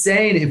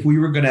insane if we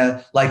were going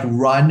to like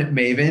run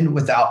Maven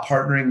without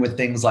partnering with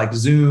things like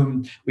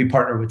Zoom. We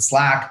partner with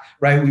Slack,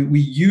 right? We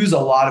use a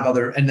lot of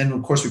other, and then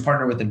of course we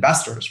partner with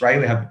investors, right?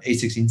 We have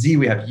A16Z,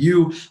 we have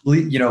you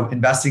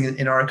investing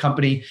in our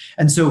company.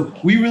 And so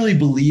we really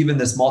believe in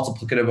this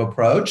multiplicative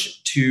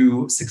approach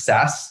to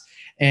success.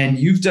 And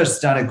you've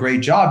just done a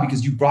great job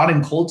because you brought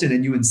in Colton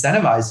and you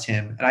incentivized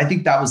him. And I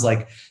think that was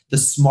like the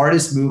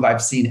smartest move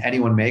I've seen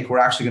anyone make. We're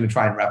actually going to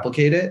try and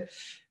replicate it.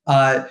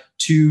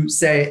 To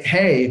say,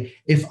 hey,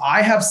 if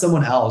I have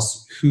someone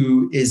else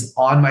who is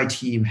on my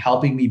team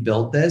helping me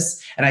build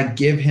this, and I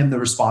give him the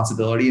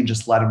responsibility and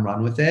just let him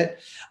run with it,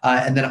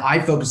 and then I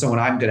focus on what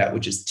I'm good at,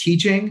 which is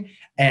teaching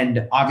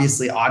and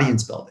obviously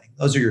audience building.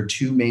 Those are your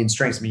two main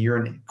strengths. I mean, you're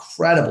an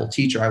incredible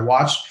teacher. I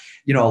watched,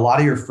 a lot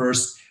of your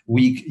first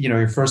week,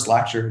 your first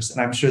lectures,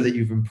 and I'm sure that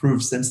you've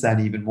improved since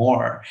then even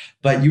more,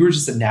 but you were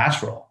just a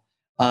natural.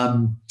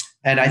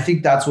 And I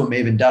think that's what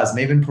Maven does.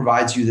 Maven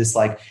provides you this,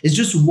 it's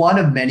just one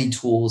of many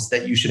tools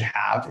that you should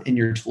have in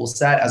your tool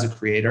set as a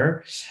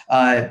creator.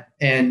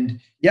 And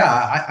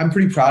yeah, I'm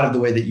pretty proud of the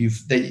way that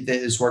that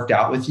it's worked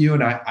out with you.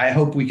 And I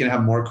hope we can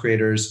have more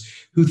creators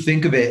who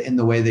think of it in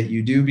the way that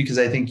you do, because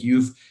I think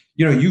you've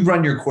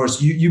run your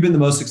course. You've been the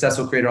most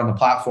successful creator on the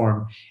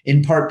platform,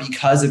 in part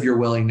because of your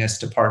willingness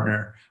to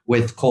partner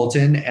with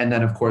Colton. And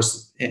then of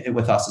course,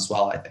 with us as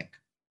well, I think.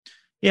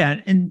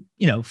 Yeah. And,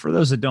 for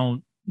those that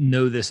don't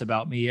know this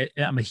about me,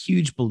 I'm a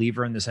huge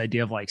believer in this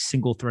idea of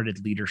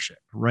single-threaded leadership,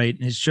 right?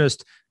 And it's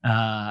just,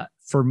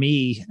 for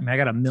me, I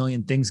got a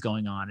million things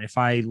going on. If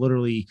I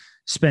literally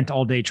spent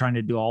all day trying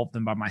to do all of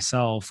them by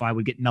myself, I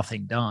would get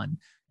nothing done.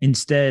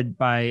 Instead,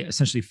 by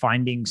essentially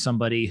finding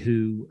somebody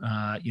who,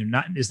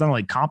 is not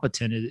only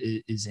competent,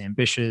 is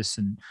ambitious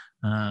and,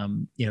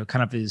 kind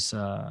of is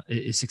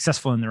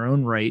successful in their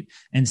own right,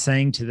 and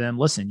saying to them,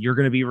 listen, you're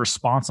going to be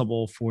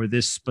responsible for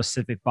this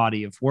specific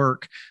body of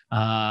work,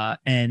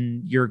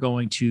 and you're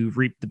going to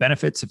reap the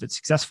benefits if it's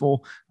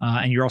successful,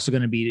 and you're also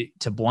going to be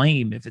to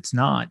blame if it's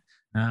not.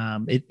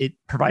 It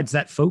provides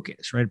that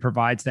focus, right? It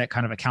provides that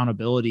kind of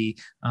accountability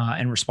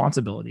and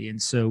responsibility.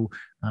 And so,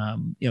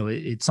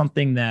 it's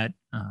something that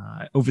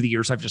over the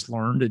years I've just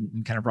learned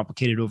and kind of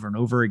replicated over and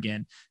over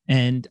again.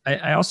 And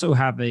I also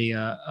have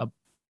a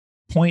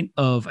point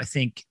of, I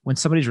think when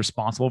somebody's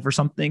responsible for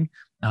something,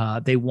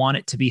 they want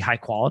it to be high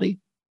quality,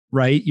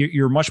 right?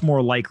 You're much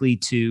more likely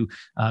to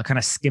kind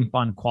of skimp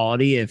on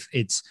quality if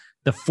it's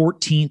the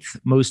 14th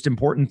most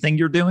important thing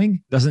you're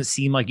doing. Doesn't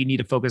seem like you need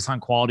to focus on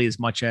quality as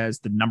much as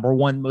the number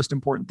one most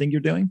important thing you're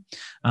doing.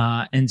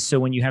 And so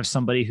when you have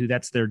somebody who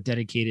that's their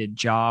dedicated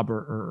job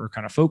or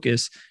kind of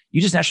focus,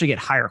 you just actually get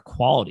higher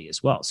quality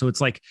as well. So it's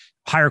like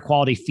higher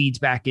quality feeds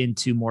back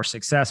into more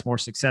success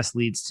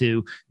leads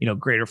to,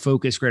 greater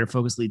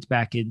focus leads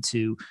back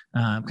into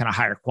kind of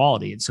higher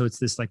quality. And so it's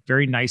this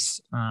very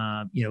nice,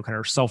 kind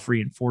of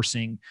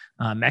self-reinforcing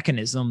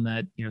mechanism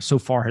that, so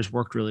far has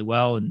worked really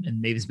well. And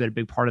Maven's been a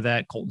big part of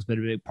that. Colton's been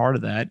a big part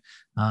of that.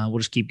 We'll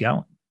just keep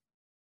going.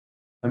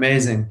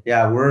 Amazing.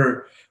 Yeah,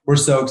 we're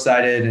so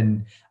excited.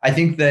 And I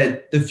think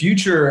that the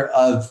future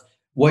of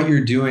what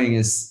you're doing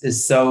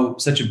is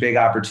such a big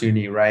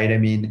opportunity, right? I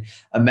mean,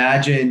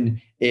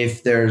 imagine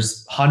if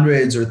there's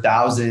hundreds or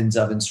thousands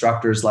of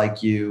instructors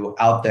like you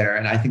out there,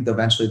 and I think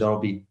eventually there'll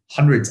be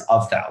hundreds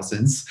of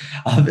thousands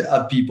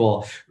of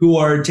people who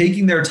are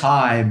taking their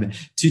time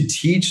to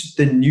teach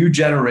the new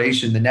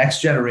generation, the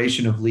next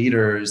generation of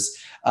leaders,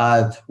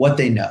 what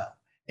they know.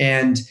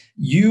 And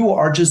you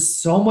are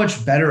just so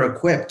much better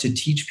equipped to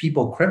teach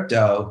people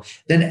crypto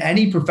than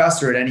any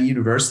professor at any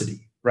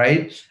university.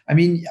 Right? I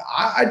mean,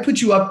 I'd put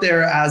you up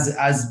there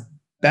as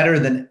better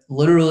than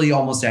literally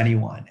almost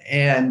anyone.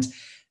 And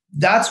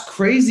that's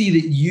crazy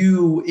that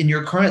you, in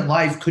your current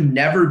life, could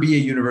never be a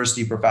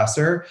university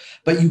professor,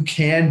 but you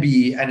can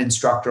be an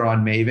instructor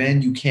on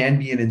Maven. You can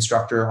be an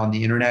instructor on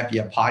the internet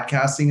via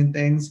podcasting and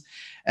things.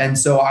 And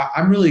so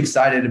I'm really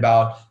excited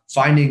about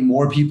finding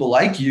more people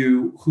like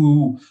you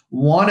who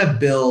want to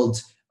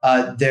build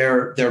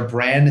their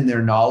brand and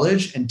their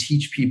knowledge and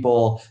teach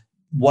people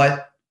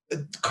what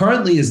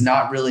currently is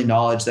not really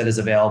knowledge that is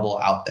available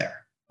out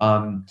there.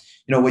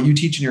 What you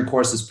teach in your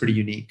course is pretty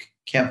unique.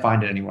 Can't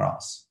find it anywhere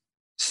else.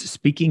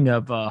 Speaking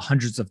of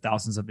hundreds of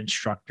thousands of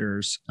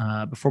instructors,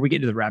 before we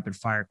get to the rapid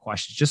fire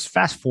questions, just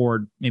fast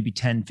forward maybe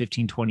 10,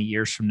 15, 20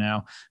 years from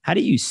now, how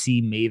do you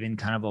see Maven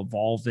kind of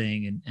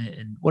evolving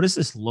and what does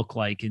this look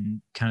like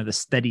in kind of the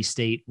steady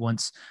state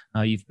once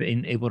you've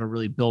been able to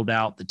really build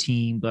out the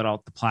team, build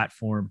out the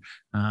platform,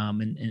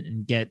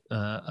 and get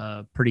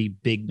a pretty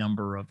big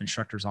number of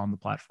instructors on the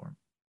platform?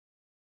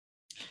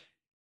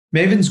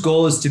 Maven's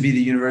goal is to be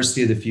the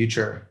university of the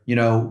future.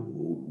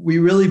 We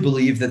really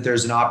believe that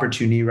there's an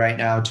opportunity right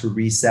now to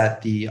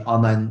reset the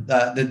online,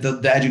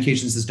 the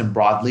education system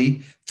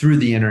broadly through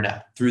the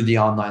internet, through the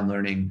online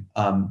learning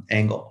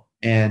angle.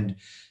 And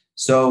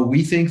so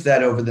we think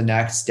that over the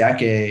next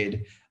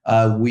decade,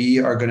 we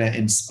are going to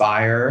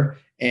inspire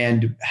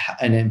and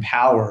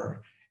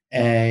empower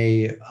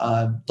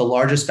the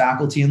largest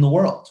faculty in the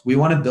world. We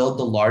want to build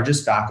the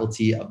largest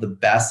faculty of the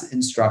best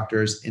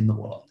instructors in the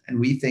world. And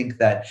we think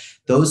that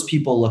those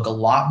people look a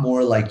lot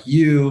more like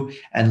you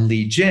and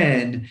Li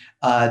Jin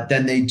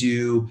than they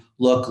do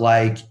look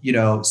like,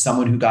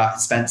 someone who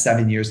spent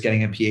 7 years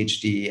getting a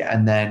PhD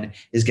and then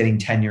is getting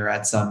tenure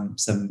at some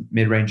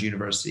mid-range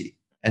university.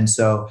 And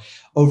so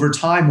over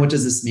time, what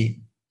does this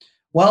mean?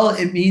 Well,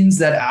 it means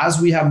that as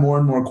we have more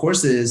and more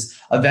courses,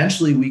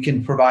 eventually we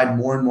can provide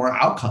more and more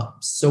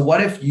outcomes. So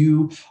what if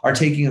you are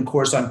taking a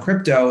course on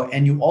crypto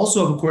and you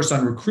also have a course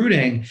on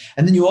recruiting,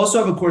 and then you also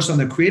have a course on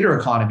the creator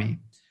economy?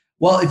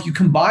 Well, if you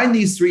combine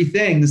these three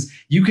things,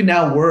 you can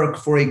now work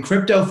for a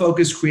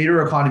crypto-focused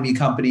creator economy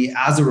company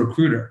as a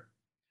recruiter,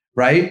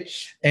 right?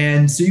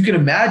 And so you can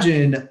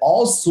imagine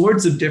all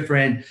sorts of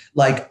different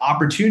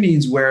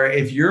opportunities where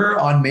if you're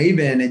on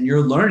Maven and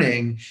you're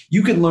learning,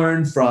 you can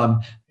learn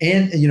from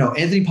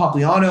Anthony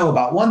Pompliano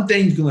about one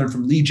thing, you can learn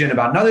from Li Jin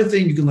about another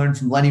thing, you can learn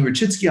from Lenny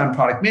Rachitsky on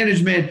product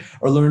management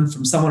or learn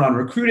from someone on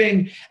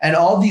recruiting. And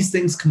all these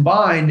things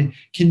combined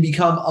can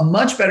become a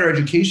much better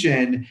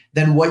education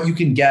than what you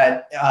can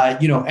get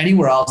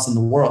anywhere else in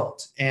the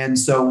world. And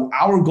so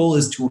our goal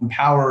is to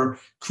empower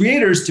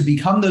creators to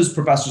become those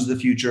professors of the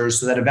future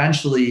so that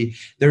eventually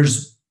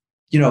there's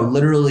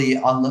literally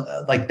on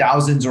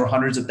thousands or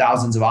hundreds of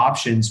thousands of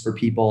options for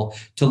people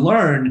to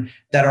learn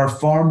that are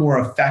far more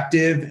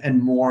effective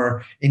and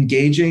more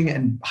engaging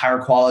and higher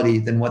quality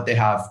than what they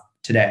have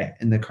today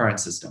in the current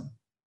system.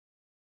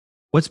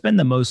 What's been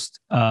the most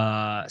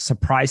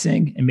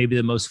surprising and maybe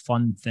the most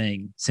fun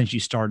thing since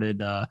you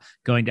started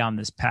going down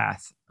this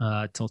path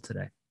till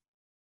today?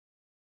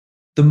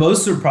 The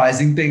most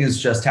surprising thing is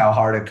just how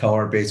hard a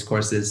cohort-based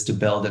course is to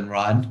build and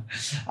run.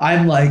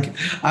 I'm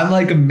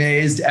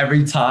amazed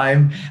every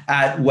time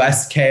at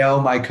Wes Ko,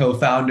 my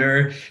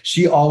co-founder.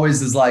 She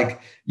always is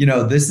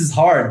this is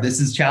hard, this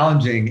is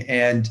challenging.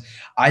 And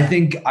I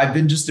think I've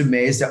been just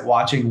amazed at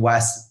watching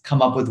Wes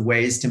come up with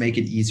ways to make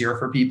it easier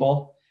for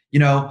people.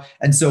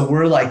 And so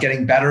we're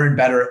getting better and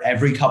better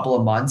every couple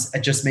of months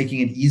at just making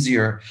it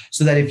easier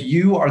so that if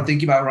you are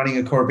thinking about running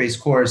a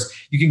core-based course,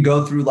 you can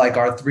go through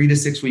our 3 to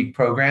 6 week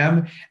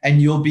program and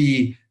you'll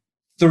be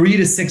 3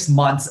 to 6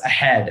 months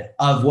ahead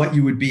of what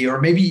you would be, or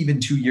maybe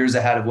even 2 years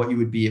ahead of what you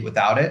would be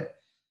without it.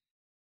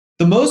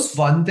 The most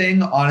fun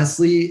thing,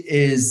 honestly,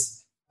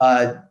 is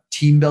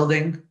team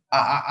building.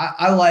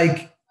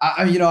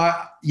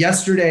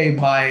 Yesterday,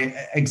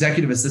 my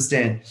executive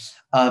assistant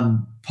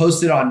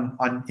posted on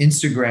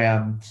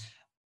Instagram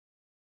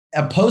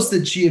a post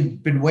that she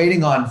had been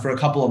waiting on for a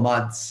couple of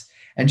months.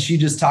 And she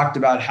just talked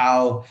about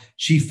how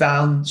she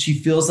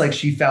feels like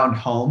she found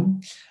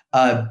home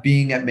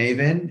being at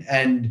Maven.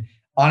 And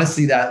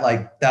honestly,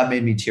 that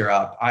made me tear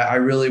up. I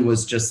really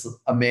was just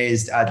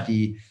amazed at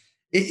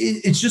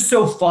it's just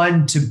so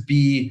fun to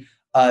be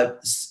an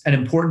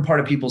important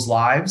part of people's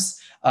lives.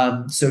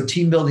 So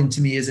team building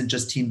to me isn't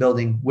just team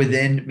building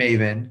within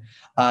Maven,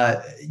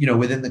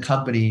 within the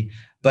company.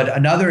 But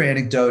another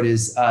anecdote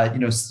is,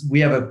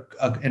 we have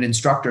an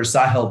instructor,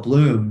 Sahil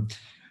Bloom,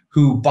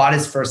 who bought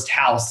his first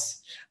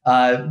house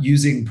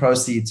using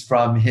proceeds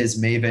from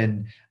his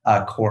Maven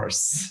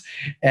course.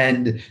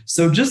 And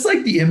so just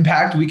the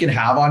impact we can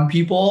have on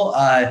people,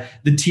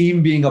 the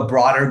team being a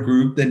broader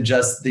group than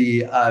just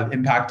the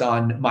impact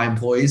on my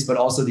employees, but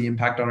also the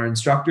impact on our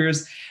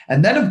instructors.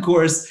 And then, of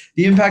course,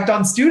 the impact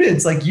on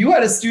students. You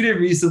had a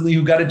student recently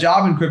who got a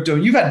job in crypto.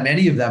 You've had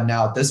many of them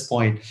now at this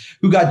point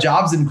who got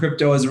jobs in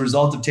crypto as a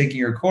result of taking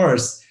your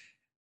course.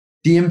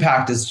 The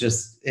impact is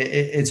just,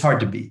 it's hard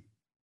to beat.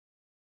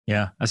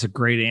 Yeah, that's a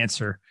great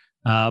answer.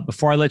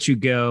 Before I let you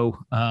go,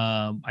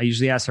 I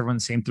usually ask everyone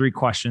the same 3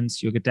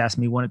 questions. You'll get to ask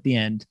me one at the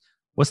end.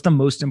 What's the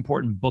most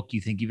important book you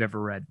think you've ever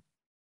read?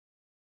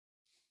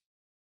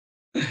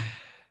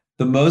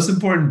 The most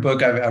important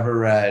book I've ever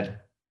read.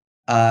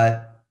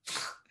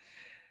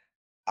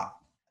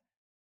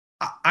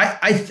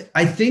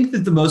 I think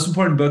that the most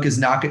important book is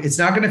it's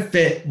not going to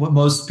fit what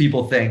most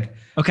people think.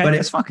 Okay, but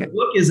that's fine. The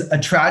book is A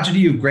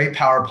Tragedy of Great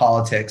Power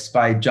Politics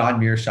by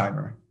John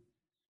Mearsheimer.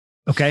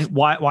 Okay,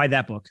 why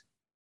that book?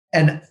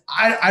 And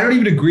I don't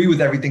even agree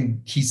with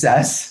everything he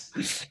says.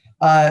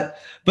 But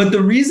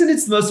the reason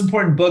it's the most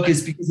important book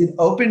is because it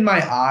opened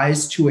my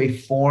eyes to a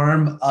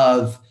form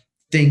of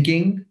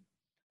thinking,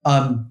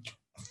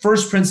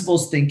 first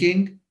principles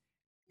thinking,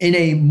 in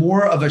a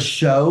more of a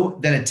show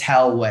than a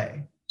tell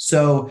way.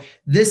 So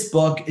this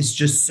book is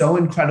just so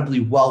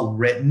incredibly well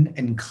written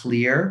and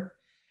clear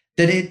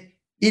that it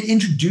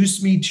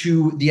introduced me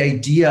to the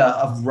idea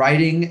of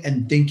writing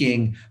and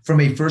thinking from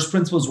a first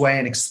principles way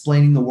and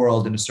explaining the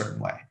world in a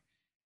certain way.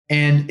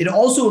 And it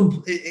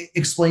also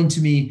explained to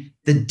me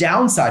the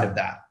downside of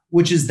that,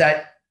 which is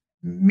that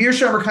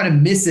Mearsheimer kind of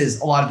misses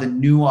a lot of the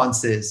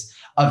nuances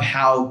of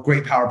how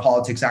great power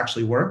politics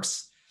actually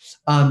works.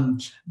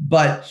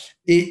 But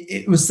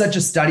it was such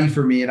a study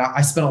for me. And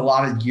I spent a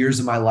lot of years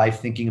of my life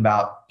thinking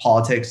about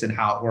politics and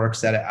how it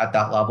works at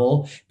that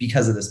level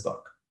because of this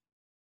book.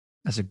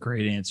 That's a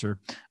great answer.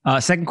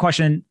 Second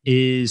question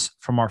is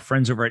from our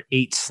friends over at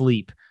 8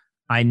 Sleep.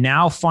 I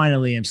now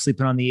finally am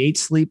sleeping on the 8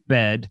 sleep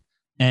bed,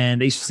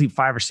 and I used to sleep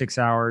 5 or 6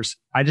 hours.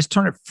 I just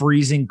turn it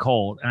freezing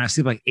cold and I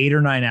sleep like 8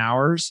 or 9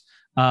 hours,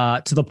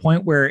 to the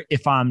point where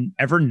if I'm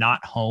ever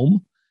not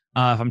home,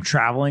 if I'm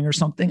traveling or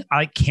something,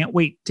 I can't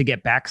wait to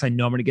get back because I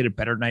know I'm going to get a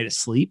better night of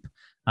sleep.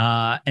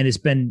 And it's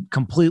been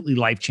completely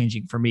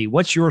life-changing for me.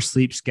 What's your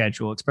sleep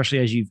schedule, especially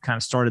as you've kind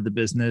of started the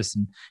business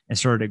and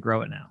started to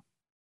grow it now?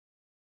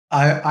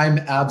 I'm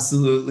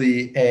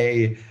absolutely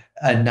a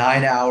 9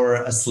 hour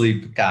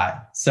asleep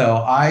guy. So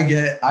I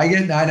get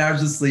 9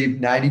 hours of sleep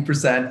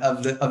 90%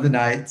 of the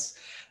nights.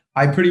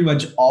 I pretty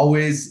much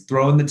always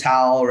throw in the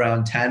towel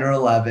around 10 or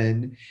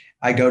 11.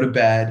 I go to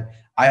bed.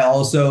 I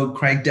also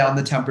crank down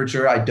the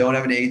temperature. I don't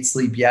have an 8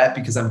 sleep yet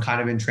because I'm kind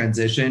of in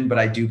transition, but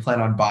I do plan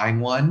on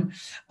buying one.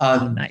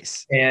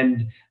 Nice.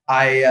 And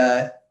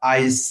I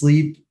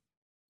sleep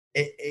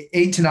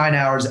 8 to 9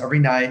 hours every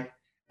night,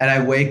 and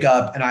I wake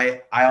up and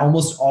I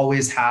almost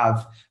always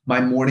have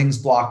my mornings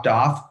blocked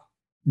off,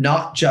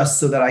 not just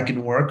so that I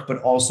can work, but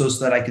also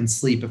so that I can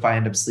sleep if I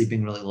end up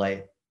sleeping really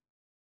late.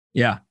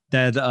 Yeah.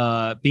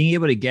 That being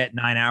able to get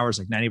 9 hours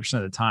like 90%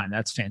 of the time,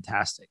 that's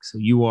fantastic. So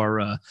you are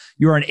an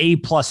A+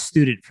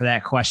 student for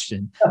that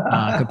question,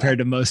 compared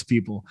to most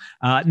people.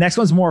 Next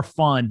one's more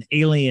fun.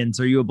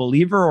 Aliens. Are you a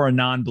believer or a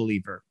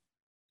non-believer?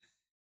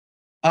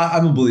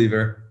 I'm a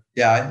believer.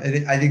 Yeah,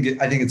 I think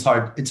it's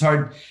hard.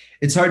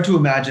 It's hard to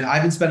imagine. I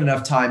haven't spent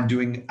enough time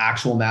doing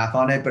actual math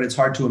on it, but it's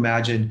hard to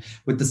imagine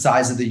with the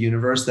size of the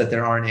universe that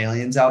there aren't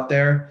aliens out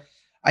there.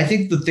 I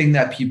think the thing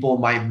that people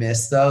might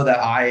miss, though, that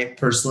I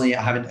personally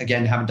haven't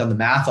done the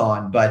math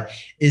on, but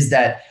is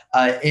that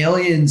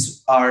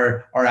aliens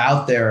are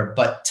out there,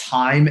 but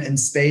time and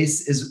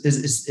space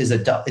is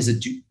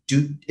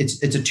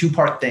a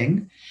two-part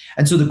thing.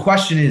 And so the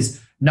question is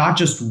not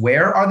just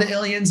where are the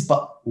aliens,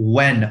 but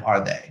when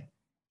are they?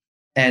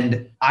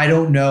 And I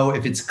don't know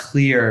if it's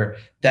clear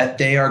that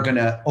they are going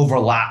to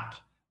overlap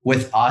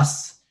with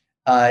us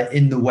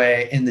in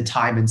the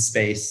time and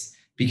space,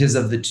 because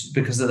of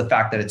the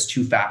fact that it's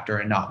 2-factor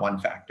and not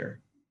 1-factor.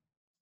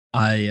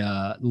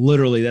 I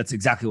literally, that's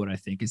exactly what I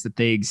think, is that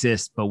they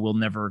exist, but we'll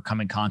never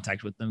come in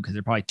contact with them because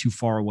they're probably too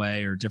far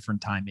away or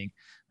different timing.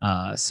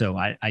 So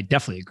I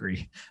definitely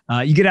agree.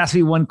 You could ask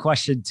me one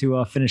question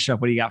to finish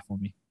up. What do you got for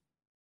me?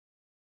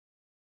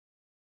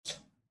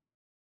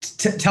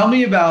 Tell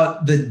me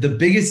about the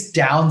biggest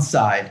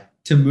downside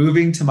to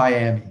moving to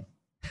Miami.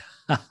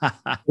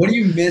 What do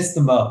you miss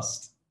the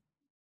most?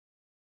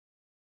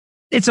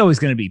 It's always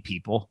going to be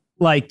people.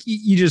 Like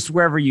you just,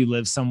 wherever you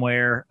live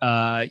somewhere,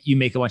 you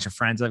make a bunch of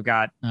friends. I've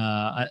got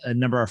a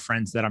number of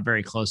friends that I'm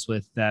very close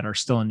with that are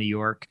still in New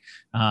York.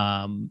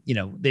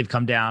 They've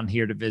come down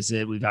here to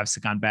visit. We've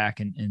obviously gone back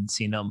and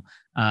seen them.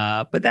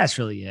 But that's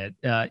really it.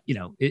 And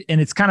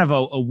it's kind of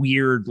a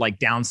weird like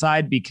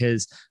downside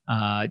because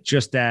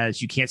just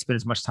as you can't spend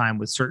as much time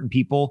with certain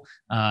people,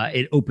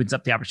 it opens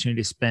up the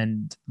opportunity to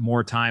spend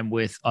more time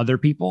with other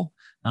people.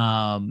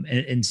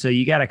 And so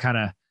you got to kind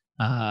of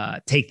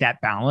take that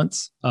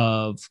balance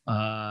of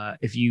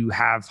if you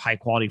have high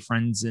quality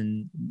friends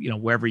in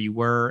wherever you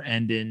were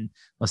and in,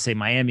 let's say,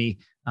 Miami,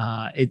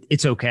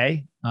 it's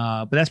okay.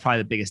 But that's probably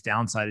the biggest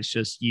downside. It's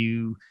just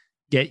you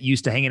get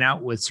used to hanging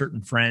out with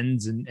certain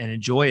friends and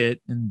enjoy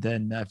it, and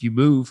then if you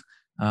move,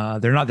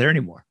 they're not there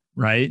anymore,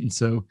 right? And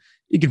so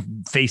you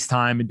can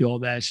FaceTime and do all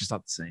that. It's just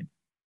not the same.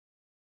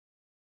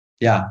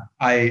 Yeah,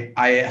 I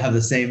have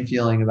the same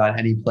feeling about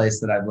any place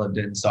that I've lived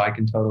in, so I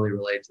can totally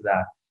relate to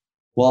that.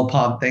 Well,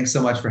 Pomp, thanks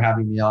so much for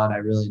having me on. I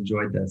really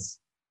enjoyed this.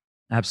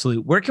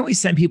 Absolutely. Where can we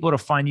send people to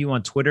find you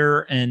on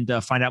Twitter and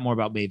find out more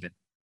about Maven?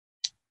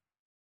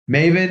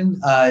 Maven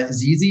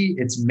is easy.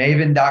 It's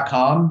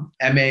maven.com,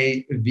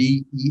 Maven.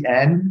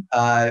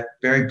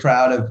 Very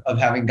proud of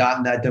having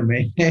gotten that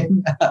domain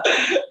name.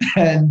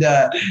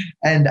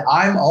 And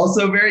I'm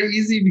also very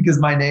easy because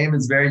my name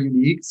is very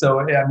unique. So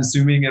I'm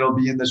assuming it'll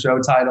be in the show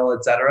title,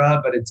 etc.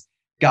 But it's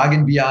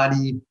Gagan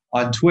Biyani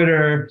on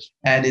Twitter,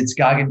 and it's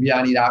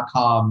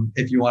gaganbiyani.com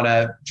if you want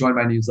to join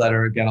my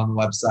newsletter, again on the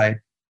website.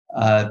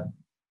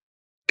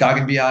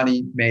 Gagan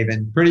Biyani,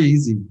 Maven, pretty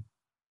easy.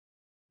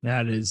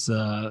 That is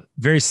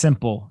very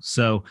simple.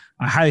 So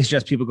I highly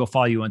suggest people go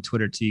follow you on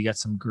Twitter too. You got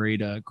some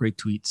great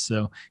tweets.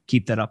 So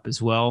keep that up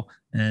as well.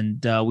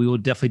 And we will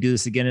definitely do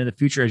this again in the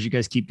future as you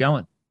guys keep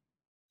going.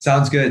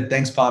 Sounds good.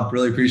 Thanks, Pomp.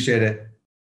 Really appreciate it.